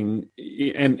playing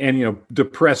and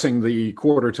depressing the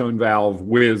quarter tone valve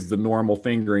with the normal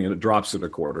fingering, and it drops it a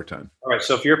quarter tone. All right.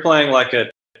 So if you're playing like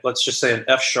let's just say an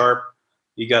F sharp,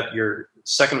 you got your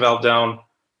second valve down.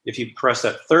 If you press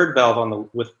that third valve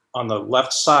on the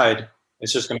left side,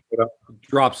 it's just going to put up,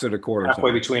 drops it a quarter halfway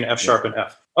tone between F sharp and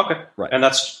F. Okay. Right. And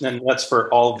that's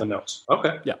for all of the notes.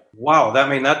 Okay. Yeah. Wow.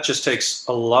 That just takes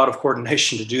a lot of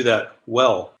coordination to do that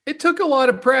well. It took a lot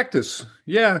of practice.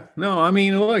 Yeah. No, I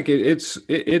mean, look,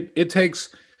 it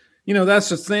takes, that's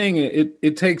the thing.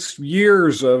 It takes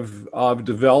years of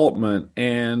development,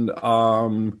 and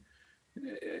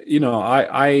you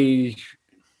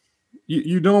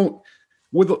don't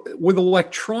with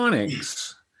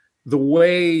electronics. The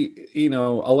way,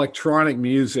 electronic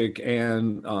music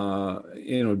and,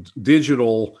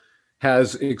 digital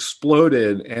has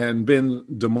exploded and been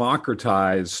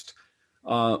democratized.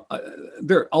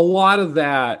 There a lot of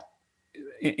that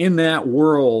in that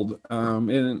world.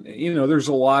 And, there's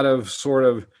a lot of sort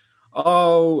of,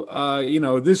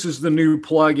 this is the new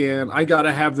plugin. I got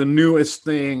to have the newest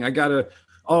thing. I got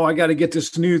to get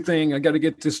this new thing. I got to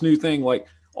get this new thing, like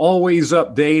always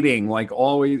updating, like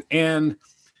always. And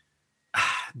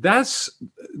that's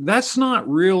not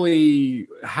really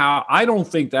how, I don't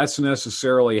think that's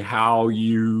necessarily how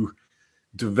you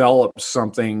develop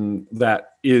something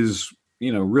that is,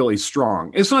 really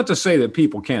strong. It's not to say that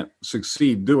people can't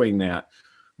succeed doing that,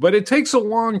 but it takes a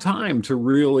long time to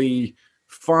really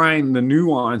find the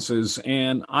nuances.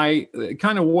 And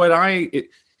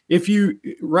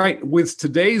with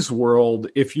today's world,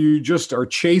 if you just are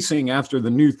chasing after the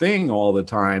new thing all the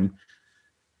time,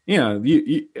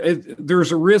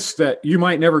 there's a risk that you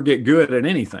might never get good at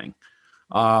anything.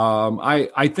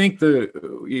 I think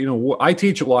I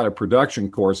teach a lot of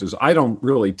production courses. I don't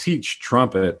really teach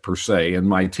trumpet per se in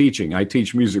my teaching. I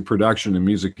teach music production and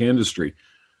music industry.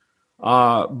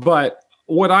 But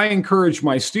what I encourage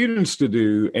my students to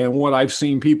do, and what I've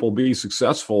seen people be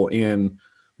successful in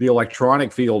the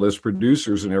electronic field as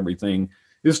producers and everything,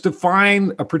 is to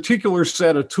find a particular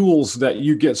set of tools that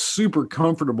you get super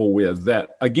comfortable with,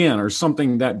 that again are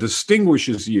something that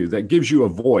distinguishes you, that gives you a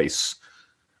voice,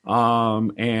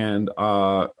 and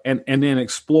then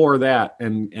explore that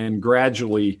and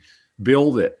gradually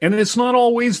build it. And it's not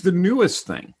always the newest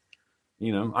thing,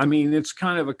 it's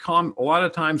kind of a lot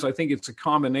of times I think it's a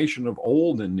combination of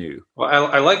old and new. Well,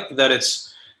 I like that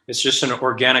it's just an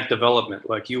organic development.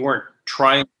 Like you weren't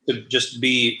trying to just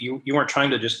be you weren't trying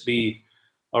to just be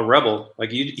a rebel.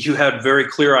 Like you had very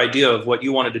clear idea of what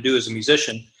you wanted to do as a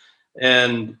musician,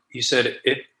 and you said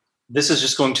this is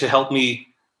just going to help me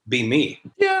be me.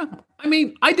 Yeah,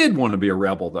 I did want to be a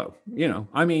rebel, though.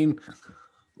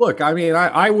 Look,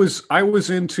 I was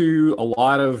into a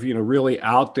lot of really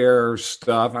out there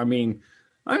stuff.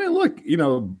 Look,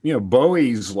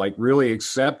 Bowie's like really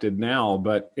accepted now,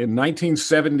 but in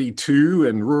 1972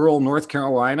 in rural North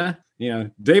Carolina,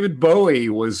 David Bowie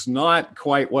was not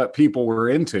quite what people were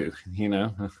into,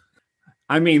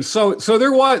 so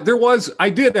there was, I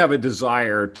did have a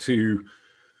desire to,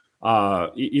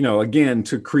 again,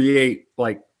 to create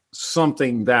like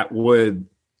something that would,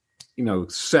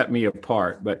 set me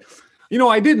apart. But,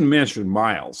 I didn't mention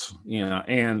Miles,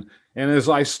 and as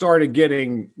I started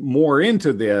getting more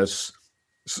into this,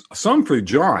 some through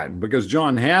John, because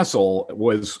John Hassel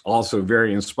was also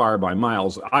very inspired by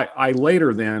Miles. I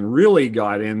later then really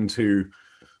got into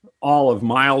all of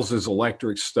Miles's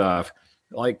electric stuff,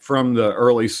 like from the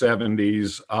early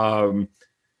 70s.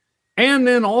 And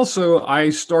then also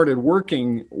I started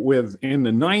working in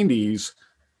the 90s.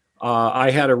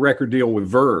 I had a record deal with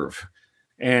Verve.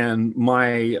 And my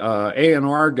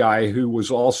A&R guy, who was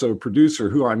also a producer,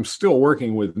 who I'm still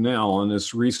working with now on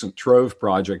this recent Trove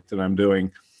project that I'm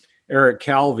doing, Eric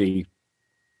Calvi,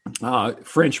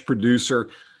 French producer,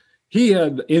 he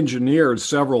had engineered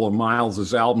several of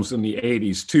Miles's albums in the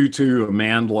 80s, Tutu,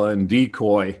 Amandla, and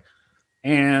Decoy.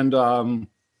 And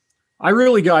I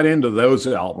really got into those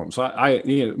albums.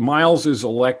 Miles's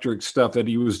electric stuff that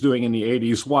he was doing in the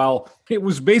 80s, while it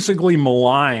was basically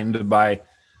maligned by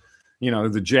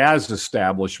the jazz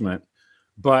establishment,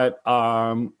 but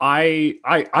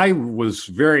I was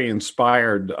very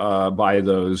inspired by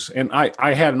those, and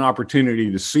I had an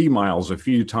opportunity to see Miles a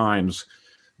few times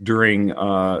during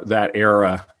that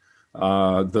era,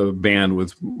 the band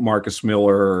with Marcus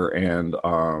Miller and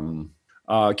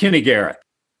Kenny Garrett.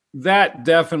 That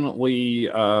definitely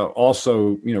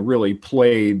also, really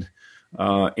played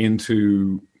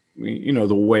into,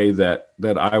 the way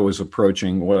that I was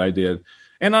approaching what I did.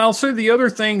 And I'll say the other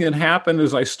thing that happened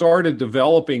as I started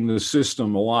developing the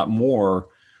system a lot more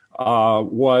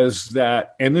was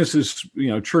that, and this is,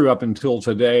 true up until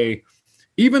today,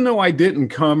 even though I didn't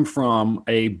come from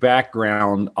a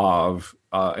background of,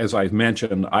 as I've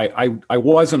mentioned, I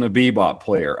wasn't a bebop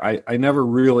player. I never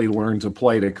really learned to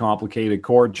play to complicated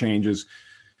chord changes.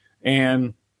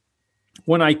 And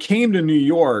when I came to New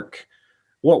York,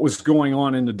 what was going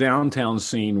on in the downtown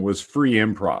scene was free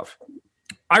improv.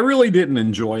 I really didn't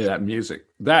enjoy that music.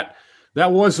 That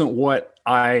wasn't what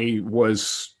I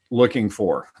was looking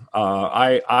for.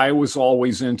 I was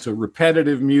always into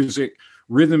repetitive music,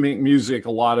 rhythmic music,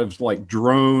 a lot of like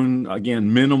drone,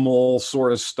 again, minimal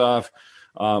sort of stuff,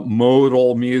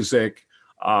 modal music.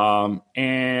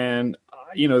 And,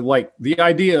 like the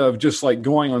idea of just like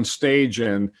going on stage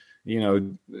and,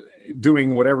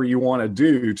 doing whatever you want to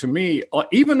do, to me,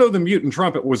 even though the Mutant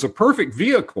Trumpet was a perfect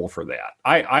vehicle for that,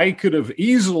 I could have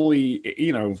easily,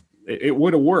 it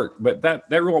would have worked, but that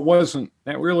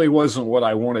really wasn't what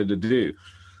I wanted to do.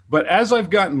 But as I've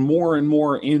gotten more and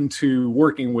more into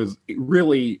working with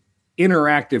really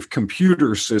interactive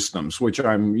computer systems, which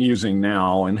I'm using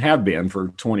now and have been for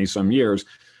 20 some years,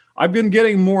 I've been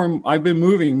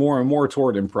moving more and more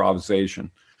toward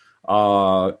improvisation.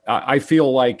 I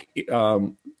feel like,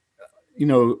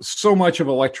 so much of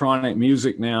electronic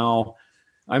music now,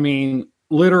 I mean,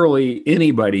 literally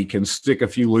anybody can stick a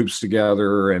few loops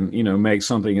together and, make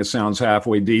something that sounds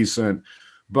halfway decent.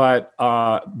 But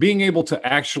being able to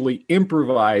actually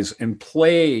improvise and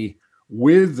play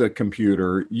with the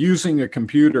computer, using a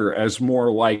computer as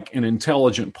more like an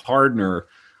intelligent partner,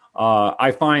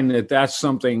 I find that that's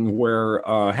something where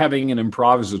having an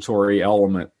improvisatory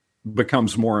element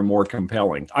becomes more and more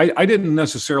compelling. I didn't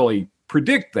necessarily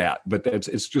predict that, but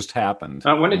it's just happened.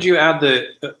 When did you add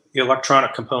the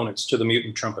electronic components to the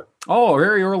Mutant Trumpet? Oh,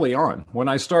 very early on. When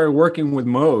I started working with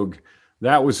Moog,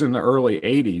 that was in the early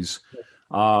 80s.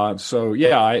 So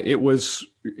yeah, it was,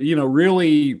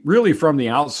 really from the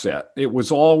outset, it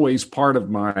was always part of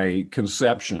my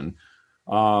conception.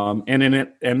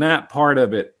 And that part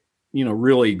of it,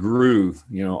 really grew,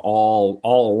 all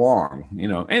along,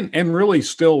 and really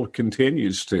still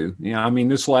continues to. I mean,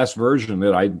 this last version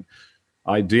that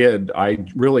I did, I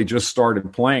really just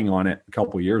started playing on it a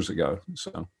couple of years ago.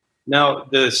 So now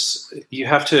this, you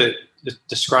have to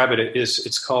describe it.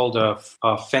 It's called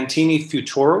Fantini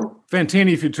Futuro.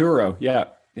 Fantini Futuro, yeah.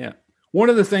 One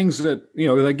of the things that,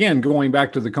 again, going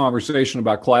back to the conversation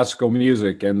about classical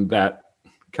music and that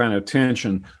kind of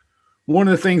tension, one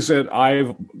of the things that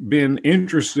I've been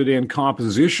interested in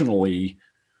compositionally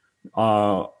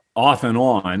off and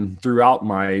on throughout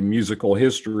my musical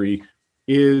history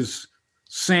is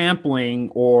sampling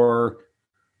or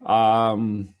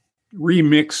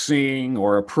remixing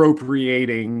or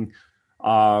appropriating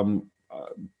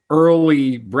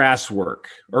early brass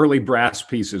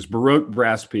pieces, Baroque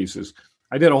brass pieces.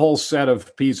 I did a whole set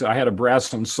of pieces. I had a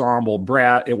brass ensemble.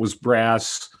 It was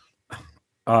brass,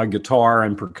 guitar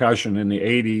and percussion in the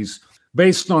 80s,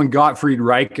 based on Gottfried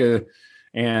Reiche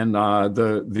and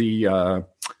the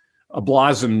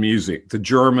Blasen music, the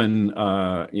German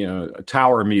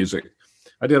tower music.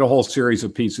 I did a whole series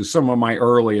of pieces, some of my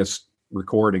earliest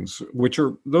recordings,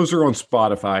 those are on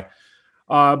Spotify.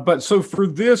 But so for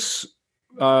this,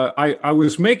 I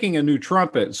was making a new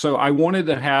trumpet, so I wanted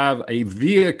to have a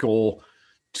vehicle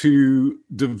to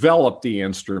develop the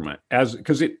instrument,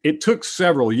 because it took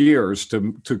several years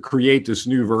to create this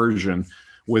new version.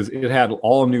 It had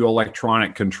all new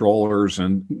electronic controllers,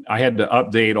 and I had to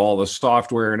update all the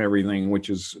software and everything, which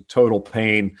is a total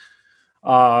pain.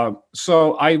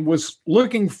 So I was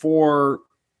looking for,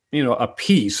 a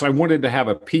piece. I wanted to have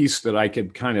a piece that I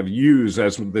could kind of use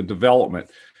as the development.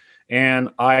 And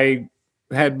I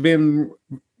had been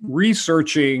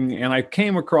researching, and I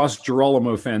came across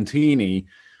Girolamo Fantini,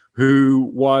 who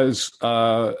was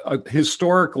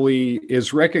historically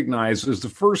is recognized as the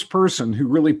first person who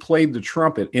really played the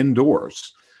trumpet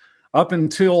indoors up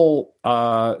until,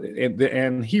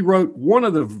 and he wrote one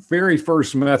of the very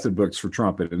first method books for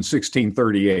trumpet in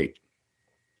 1638.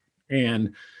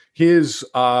 And his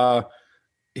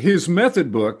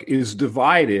method book is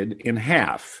divided in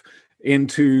half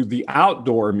into the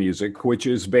outdoor music, which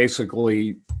is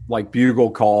basically like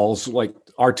bugle calls, like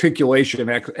articulation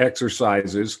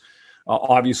exercises,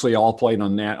 obviously all played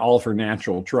on that, all for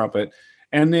natural trumpet.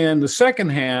 And then the second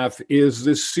half is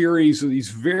this series of these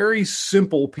very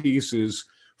simple pieces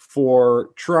for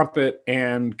trumpet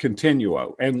and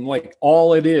continuo. And like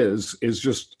all it is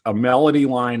just a melody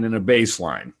line and a bass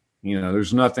line.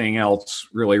 There's nothing else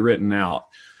really written out.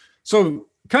 So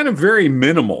kind of very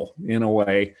minimal in a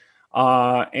way.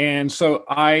 And so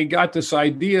I got this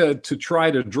idea to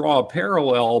try to draw a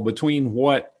parallel between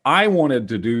what I wanted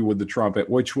to do with the trumpet,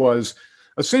 which was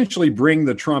essentially bring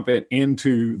the trumpet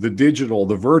into the digital,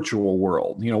 the virtual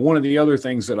world. One of the other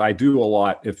things that I do a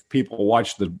lot, if people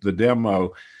watch the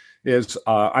demo, is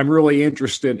I'm really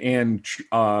interested in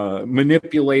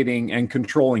manipulating and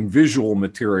controlling visual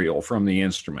material from the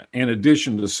instrument in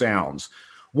addition to sounds.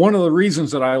 One of the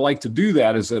reasons that I like to do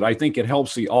that is that I think it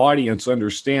helps the audience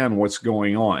understand what's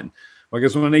going on.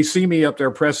 Because when they see me up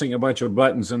there pressing a bunch of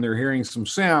buttons and they're hearing some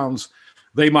sounds,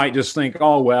 they might just think,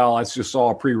 oh, well, it's just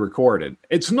all pre-recorded.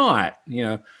 It's not,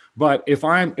 but if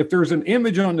there's an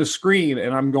image on the screen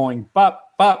and I'm going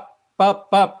bop, bop,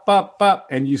 bop, bop, bop, bop,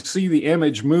 and you see the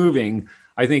image moving,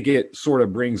 I think it sort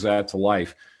of brings that to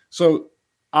life. So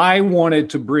I wanted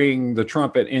to bring the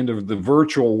trumpet into the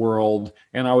virtual world,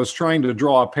 and I was trying to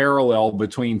draw a parallel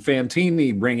between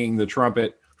Fantini bringing the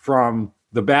trumpet from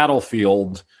the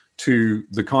battlefield to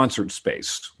the concert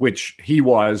space, which he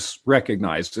was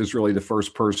recognized as really the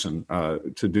first person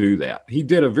to do that. He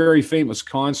did a very famous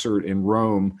concert in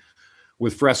Rome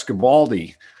with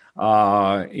Frescobaldi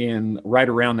in right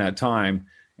around that time.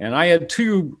 And I had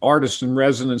 2 artists in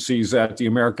residencies at the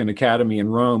American Academy in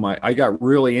Rome. I got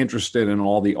really interested in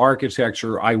all the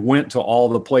architecture. I went to all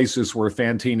the places where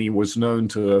Fantini was known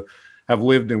to have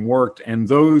lived and worked.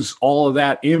 And all of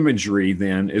that imagery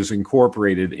then is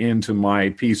incorporated into my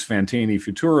piece Fantini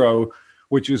Futuro,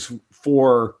 which is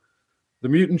for the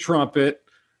mutant trumpet,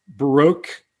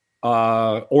 Baroque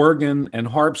organ and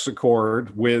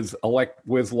harpsichord with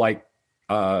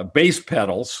bass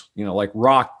pedals, like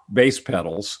rock bass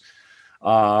pedals,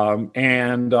 and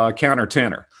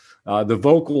countertenor.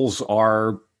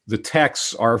 The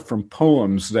texts are from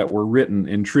poems that were written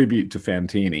in tribute to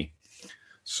Fantini.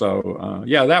 So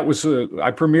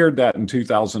I premiered that in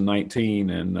 2019,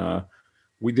 and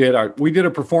we did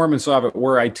a performance of it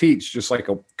where I teach just like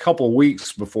a couple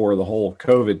weeks before the whole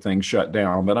COVID thing shut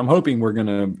down. But I'm hoping we're going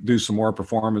to do some more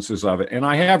performances of it, and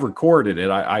I have recorded it.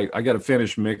 I got to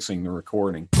finish mixing the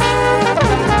recording.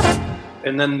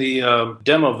 And then the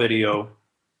demo video,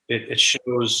 it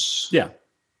shows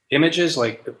images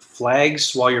like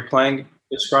flags while you're playing.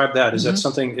 Describe that. Is that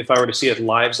something, if I were to see it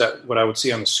live, is that what I would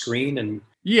see on the screen? And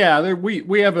yeah,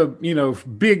 we have a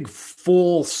big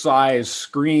full size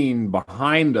screen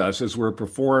behind us as we're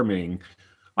performing,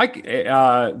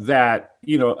 that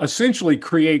essentially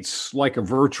creates like a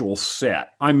virtual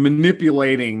set. I'm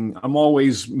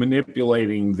always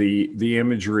manipulating the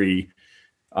imagery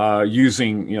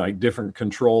using like different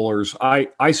controllers.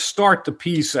 I start the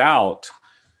piece out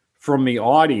from the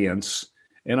audience.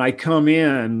 And I come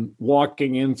in,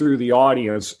 walking in through the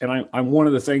audience, and I'm one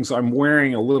of the things, I'm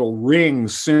wearing a little ring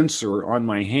sensor on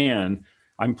my hand.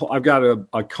 I've got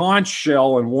a conch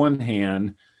shell in one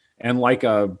hand and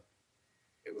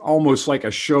almost like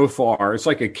a shofar. It's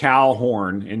like a cow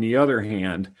horn in the other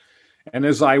hand. And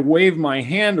as I wave my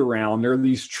hand around, there are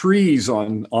these trees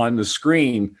on the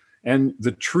screen, and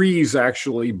the trees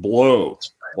actually blow.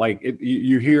 Like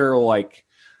you hear like,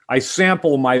 I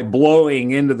sample my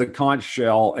blowing into the conch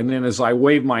shell, and then as I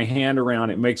wave my hand around,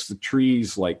 it makes the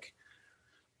trees like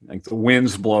the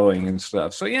wind's blowing and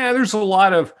stuff. So yeah, there's a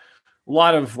lot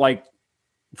of like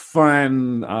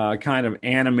fun kind of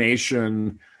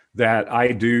animation that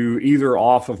I do either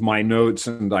off of my notes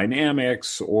and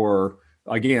dynamics, or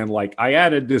again, like I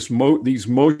added these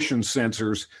motion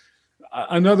sensors.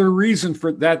 Another reason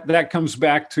for that comes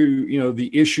back to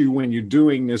the issue when you're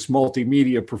doing this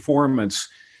multimedia performance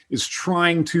is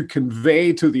trying to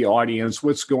convey to the audience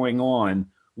what's going on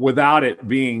without it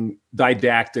being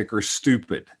didactic or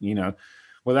stupid,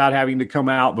 without having to come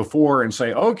out before and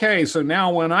say, okay, so now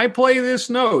when I play this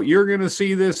note, you're going to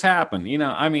see this happen.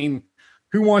 I mean,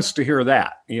 who wants to hear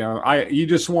that? You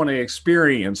just want to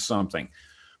experience something.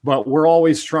 But we're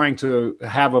always trying to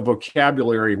have a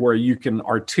vocabulary where you can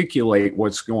articulate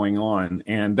what's going on.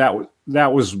 And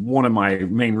that was one of my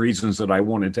main reasons that I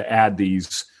wanted to add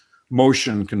these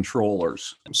motion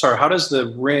controllers. I'm sorry, how does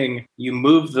the ring, you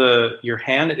move your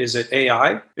hand, is it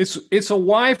AI? It's a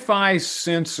Wi-Fi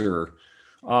sensor.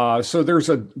 So there's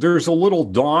a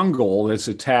little dongle that's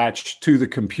attached to the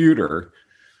computer,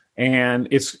 and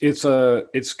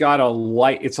it's got a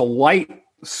light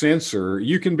sensor.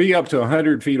 You can be up to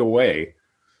 100 feet away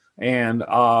and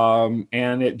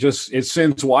it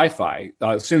sends Wi-Fi,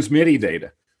 sends MIDI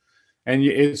data, and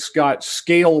it's got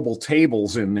scalable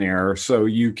tables in there, so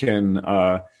you can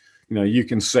you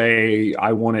can say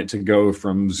I want it to go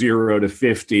from 0 to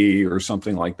 50 or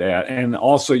something like that, and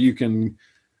also you can.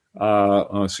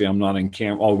 See, I'm not in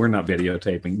camera. Oh, we're not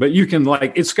videotaping, but you can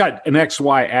it's got an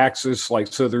XY axis,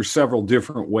 so there's several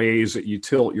different ways that you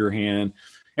tilt your hand.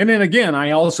 And then again,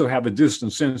 I also have a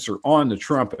distance sensor on the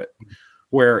trumpet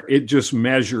where it just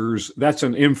measures, that's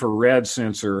an infrared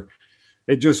sensor.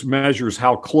 It just measures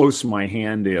how close my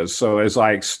hand is. So as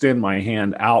I extend my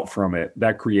hand out from it,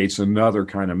 that creates another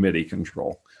kind of MIDI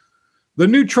control. The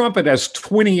new trumpet has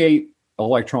 28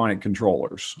 electronic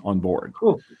controllers on board.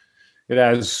 Cool. It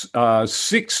has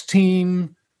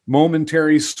 16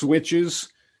 momentary switches,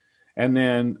 and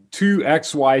then 2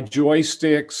 XY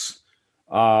joysticks,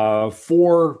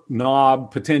 4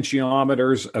 knob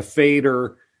potentiometers, a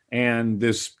fader, and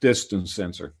this distance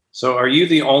sensor. So are you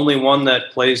the only one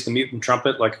that plays the Mutant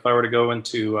trumpet? Like if I were to go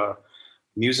into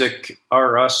Music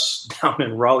R Us down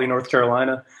in Raleigh, North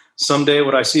Carolina, someday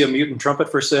would I see a Mutant trumpet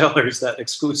for sale, or is that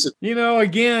exclusive?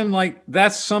 Again,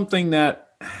 that's something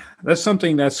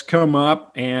that's come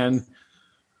up. And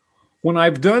when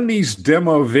I've done these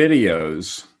demo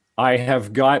videos, I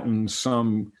have gotten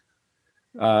some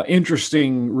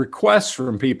interesting requests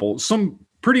from people. Some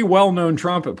pretty well-known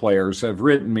trumpet players have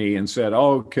written me and said,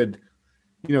 "Oh, could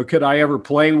I ever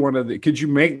play could you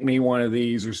make me one of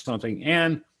these or something?"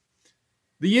 And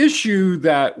the issue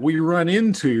that we run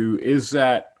into is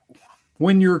that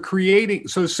when you're creating,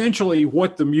 so essentially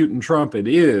what the Mutant trumpet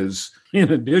is,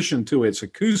 in addition to its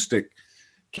acoustic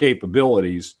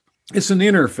capabilities, it's an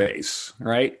interface,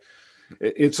 right?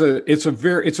 It's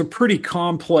a pretty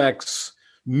complex,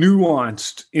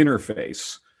 nuanced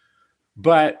interface.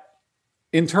 But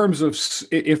in terms of,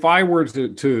 if I were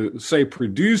to say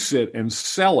produce it and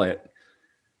sell it,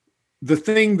 the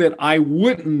thing that I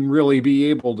wouldn't really be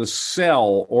able to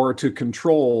sell or to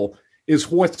control is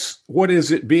what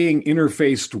is it being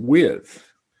interfaced with.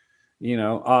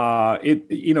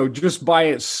 Just by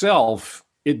itself,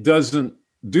 it doesn't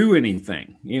do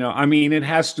anything.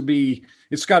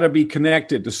 It's got to be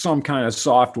connected to some kind of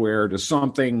software, to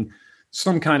some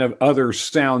kind of other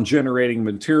sound generating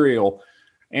material.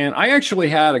 And I actually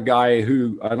had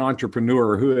an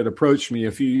entrepreneur who had approached me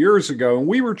a few years ago, and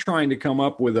we were trying to come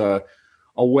up with a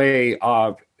way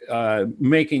of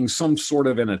making some sort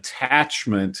of an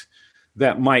attachment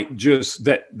that might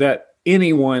that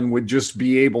anyone would just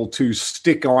be able to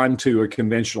stick onto a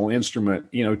conventional instrument,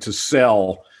 to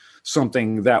sell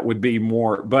something that would be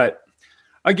more. But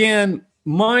again,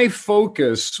 my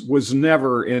focus was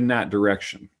never in that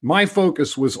direction. My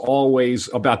focus was always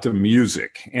about the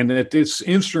music, and that this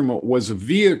instrument was a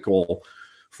vehicle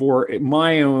for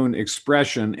my own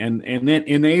expression and then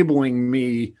enabling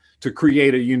me to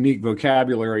create a unique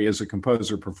vocabulary as a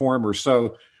composer performer.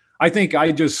 So I think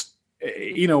I just,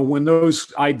 when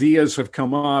those ideas have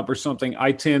come up or something,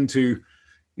 I tend to,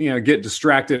 get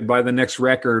distracted by the next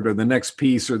record or the next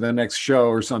piece or the next show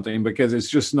or something, because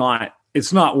it's not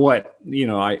what,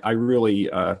 I really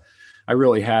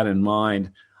had in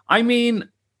mind. I mean,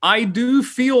 I do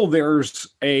feel there's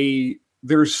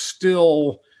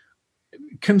still,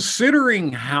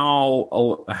 considering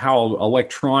how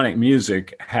electronic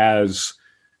music has,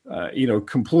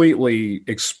 completely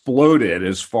exploded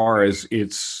as far as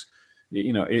its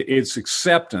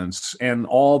acceptance and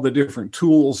all the different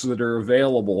tools that are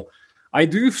available, I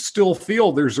do still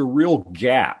feel there's a real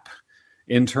gap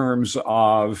in terms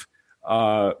of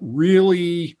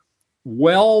really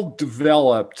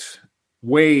well-developed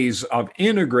ways of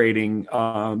integrating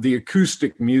the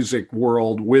acoustic music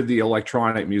world with the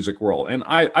electronic music world. And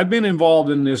I've been involved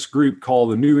in this group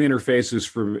called the New Interfaces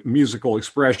for Musical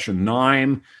Expression,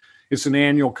 NIME. It's an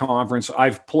annual conference.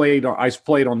 I played on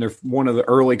one of the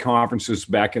early conferences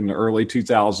back in the early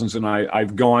 2000s, and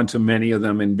I've gone to many of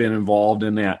them and been involved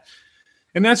in that.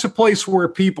 And that's a place where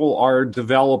people are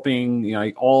developing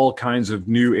all kinds of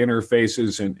new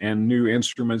interfaces and new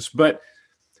instruments. But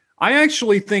I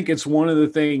actually think it's one of the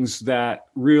things that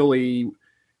really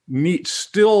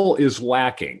still is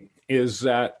lacking, is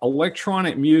that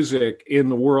electronic music in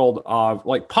the world of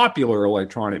popular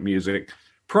electronic music,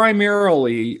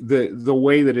 primarily the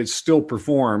way that it's still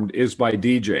performed is by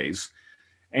DJs.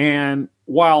 And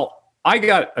while I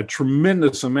got a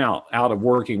tremendous amount out of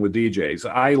working with DJs,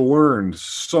 I learned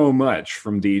so much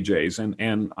from DJs,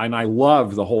 and I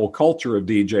love the whole culture of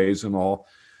DJs and all.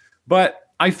 But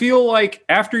I feel like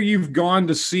after you've gone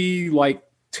to see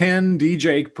 10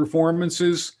 DJ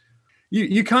performances,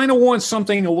 you kind of want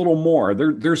something a little more.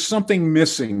 There's something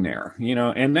missing there,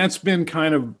 and that's been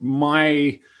kind of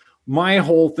my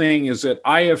whole thing, is that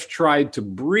I have tried to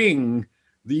bring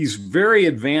these very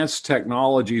advanced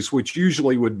technologies, which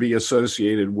usually would be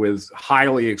associated with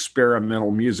highly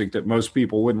experimental music that most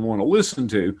people wouldn't want to listen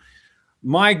to.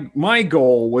 My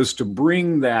goal was to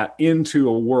bring that into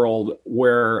a world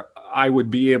where I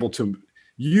would be able to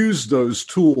use those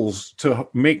tools to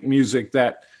make music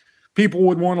that people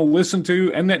would want to listen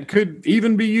to, and that could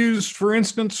even be used, for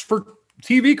instance, for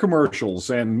TV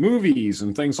commercials and movies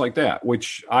and things like that,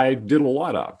 which I did a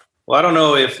lot of. Well, I don't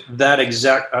know if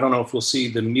I don't know if we'll see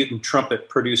the Mutant Trumpet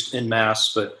produced en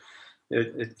masse, but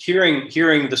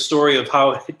hearing the story of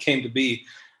how it came to be,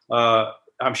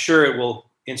 I'm sure it will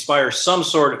inspire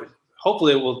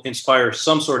hopefully it will inspire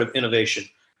some sort of innovation.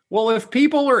 Well, if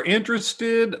people are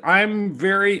interested,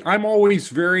 I'm always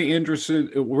very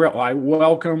interested. I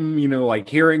welcome,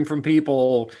 hearing from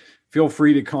people. Feel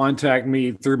free to contact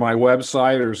me through my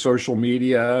website or social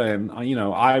media. And,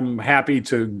 I'm happy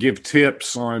to give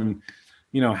tips on,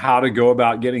 how to go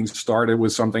about getting started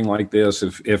with something like this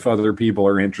if other people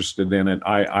are interested in it.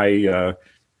 I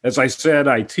as I said,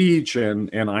 I teach and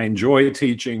I enjoy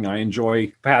teaching. I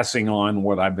enjoy passing on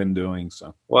what I've been doing.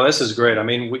 So, well, this is great. I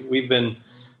mean, we've been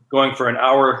going for an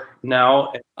hour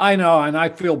now. I know, and I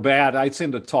feel bad. I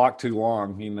tend to talk too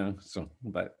long,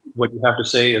 but what you have to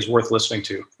say is worth listening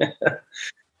to.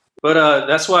 But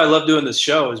that's why I love doing this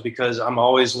show, is because I'm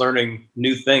always learning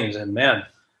new things. And man,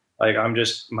 like I'm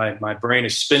just, my brain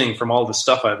is spinning from all the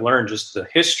stuff I've learned, just the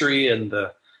history and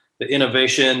the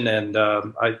innovation. And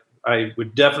I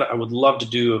would love to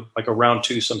do like a round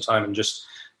 2 sometime and just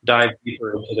dive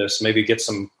deeper into this, maybe get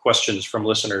some questions from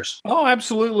listeners. Oh,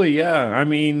 absolutely. Yeah. I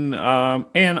mean,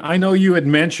 and I know you had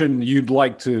mentioned you'd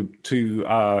like to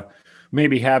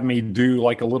maybe have me do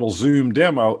like a little Zoom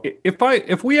demo.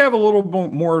 If we have a little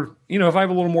more, if I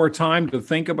have a little more time to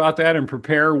think about that and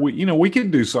prepare, we could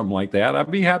do something like that.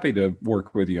 I'd be happy to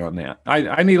work with you on that.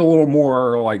 I need a little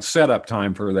more like setup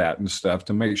time for that and stuff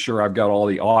to make sure I've got all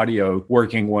the audio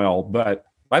working well, but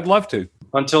I'd love to.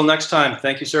 Until next time.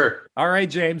 Thank you, sir. All right,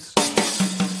 James.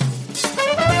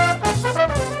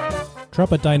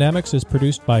 Trumpet Dynamics is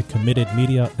produced by Committed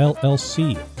Media,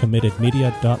 LLC,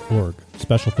 committedmedia.org.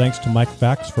 Special thanks to Mike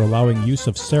Bax for allowing use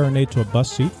of Serenade to a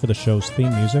Bus Seat for the show's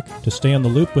theme music. To stay in the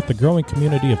loop with the growing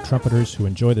community of trumpeters who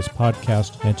enjoy this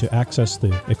podcast and to access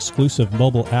the exclusive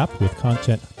mobile app with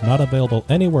content not available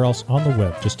anywhere else on the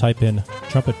web, just type in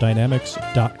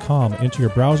trumpetdynamics.com into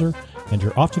your browser and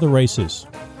you're off to the races.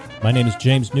 My name is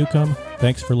James Newcomb.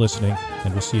 Thanks for listening,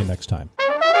 and we'll see you next time.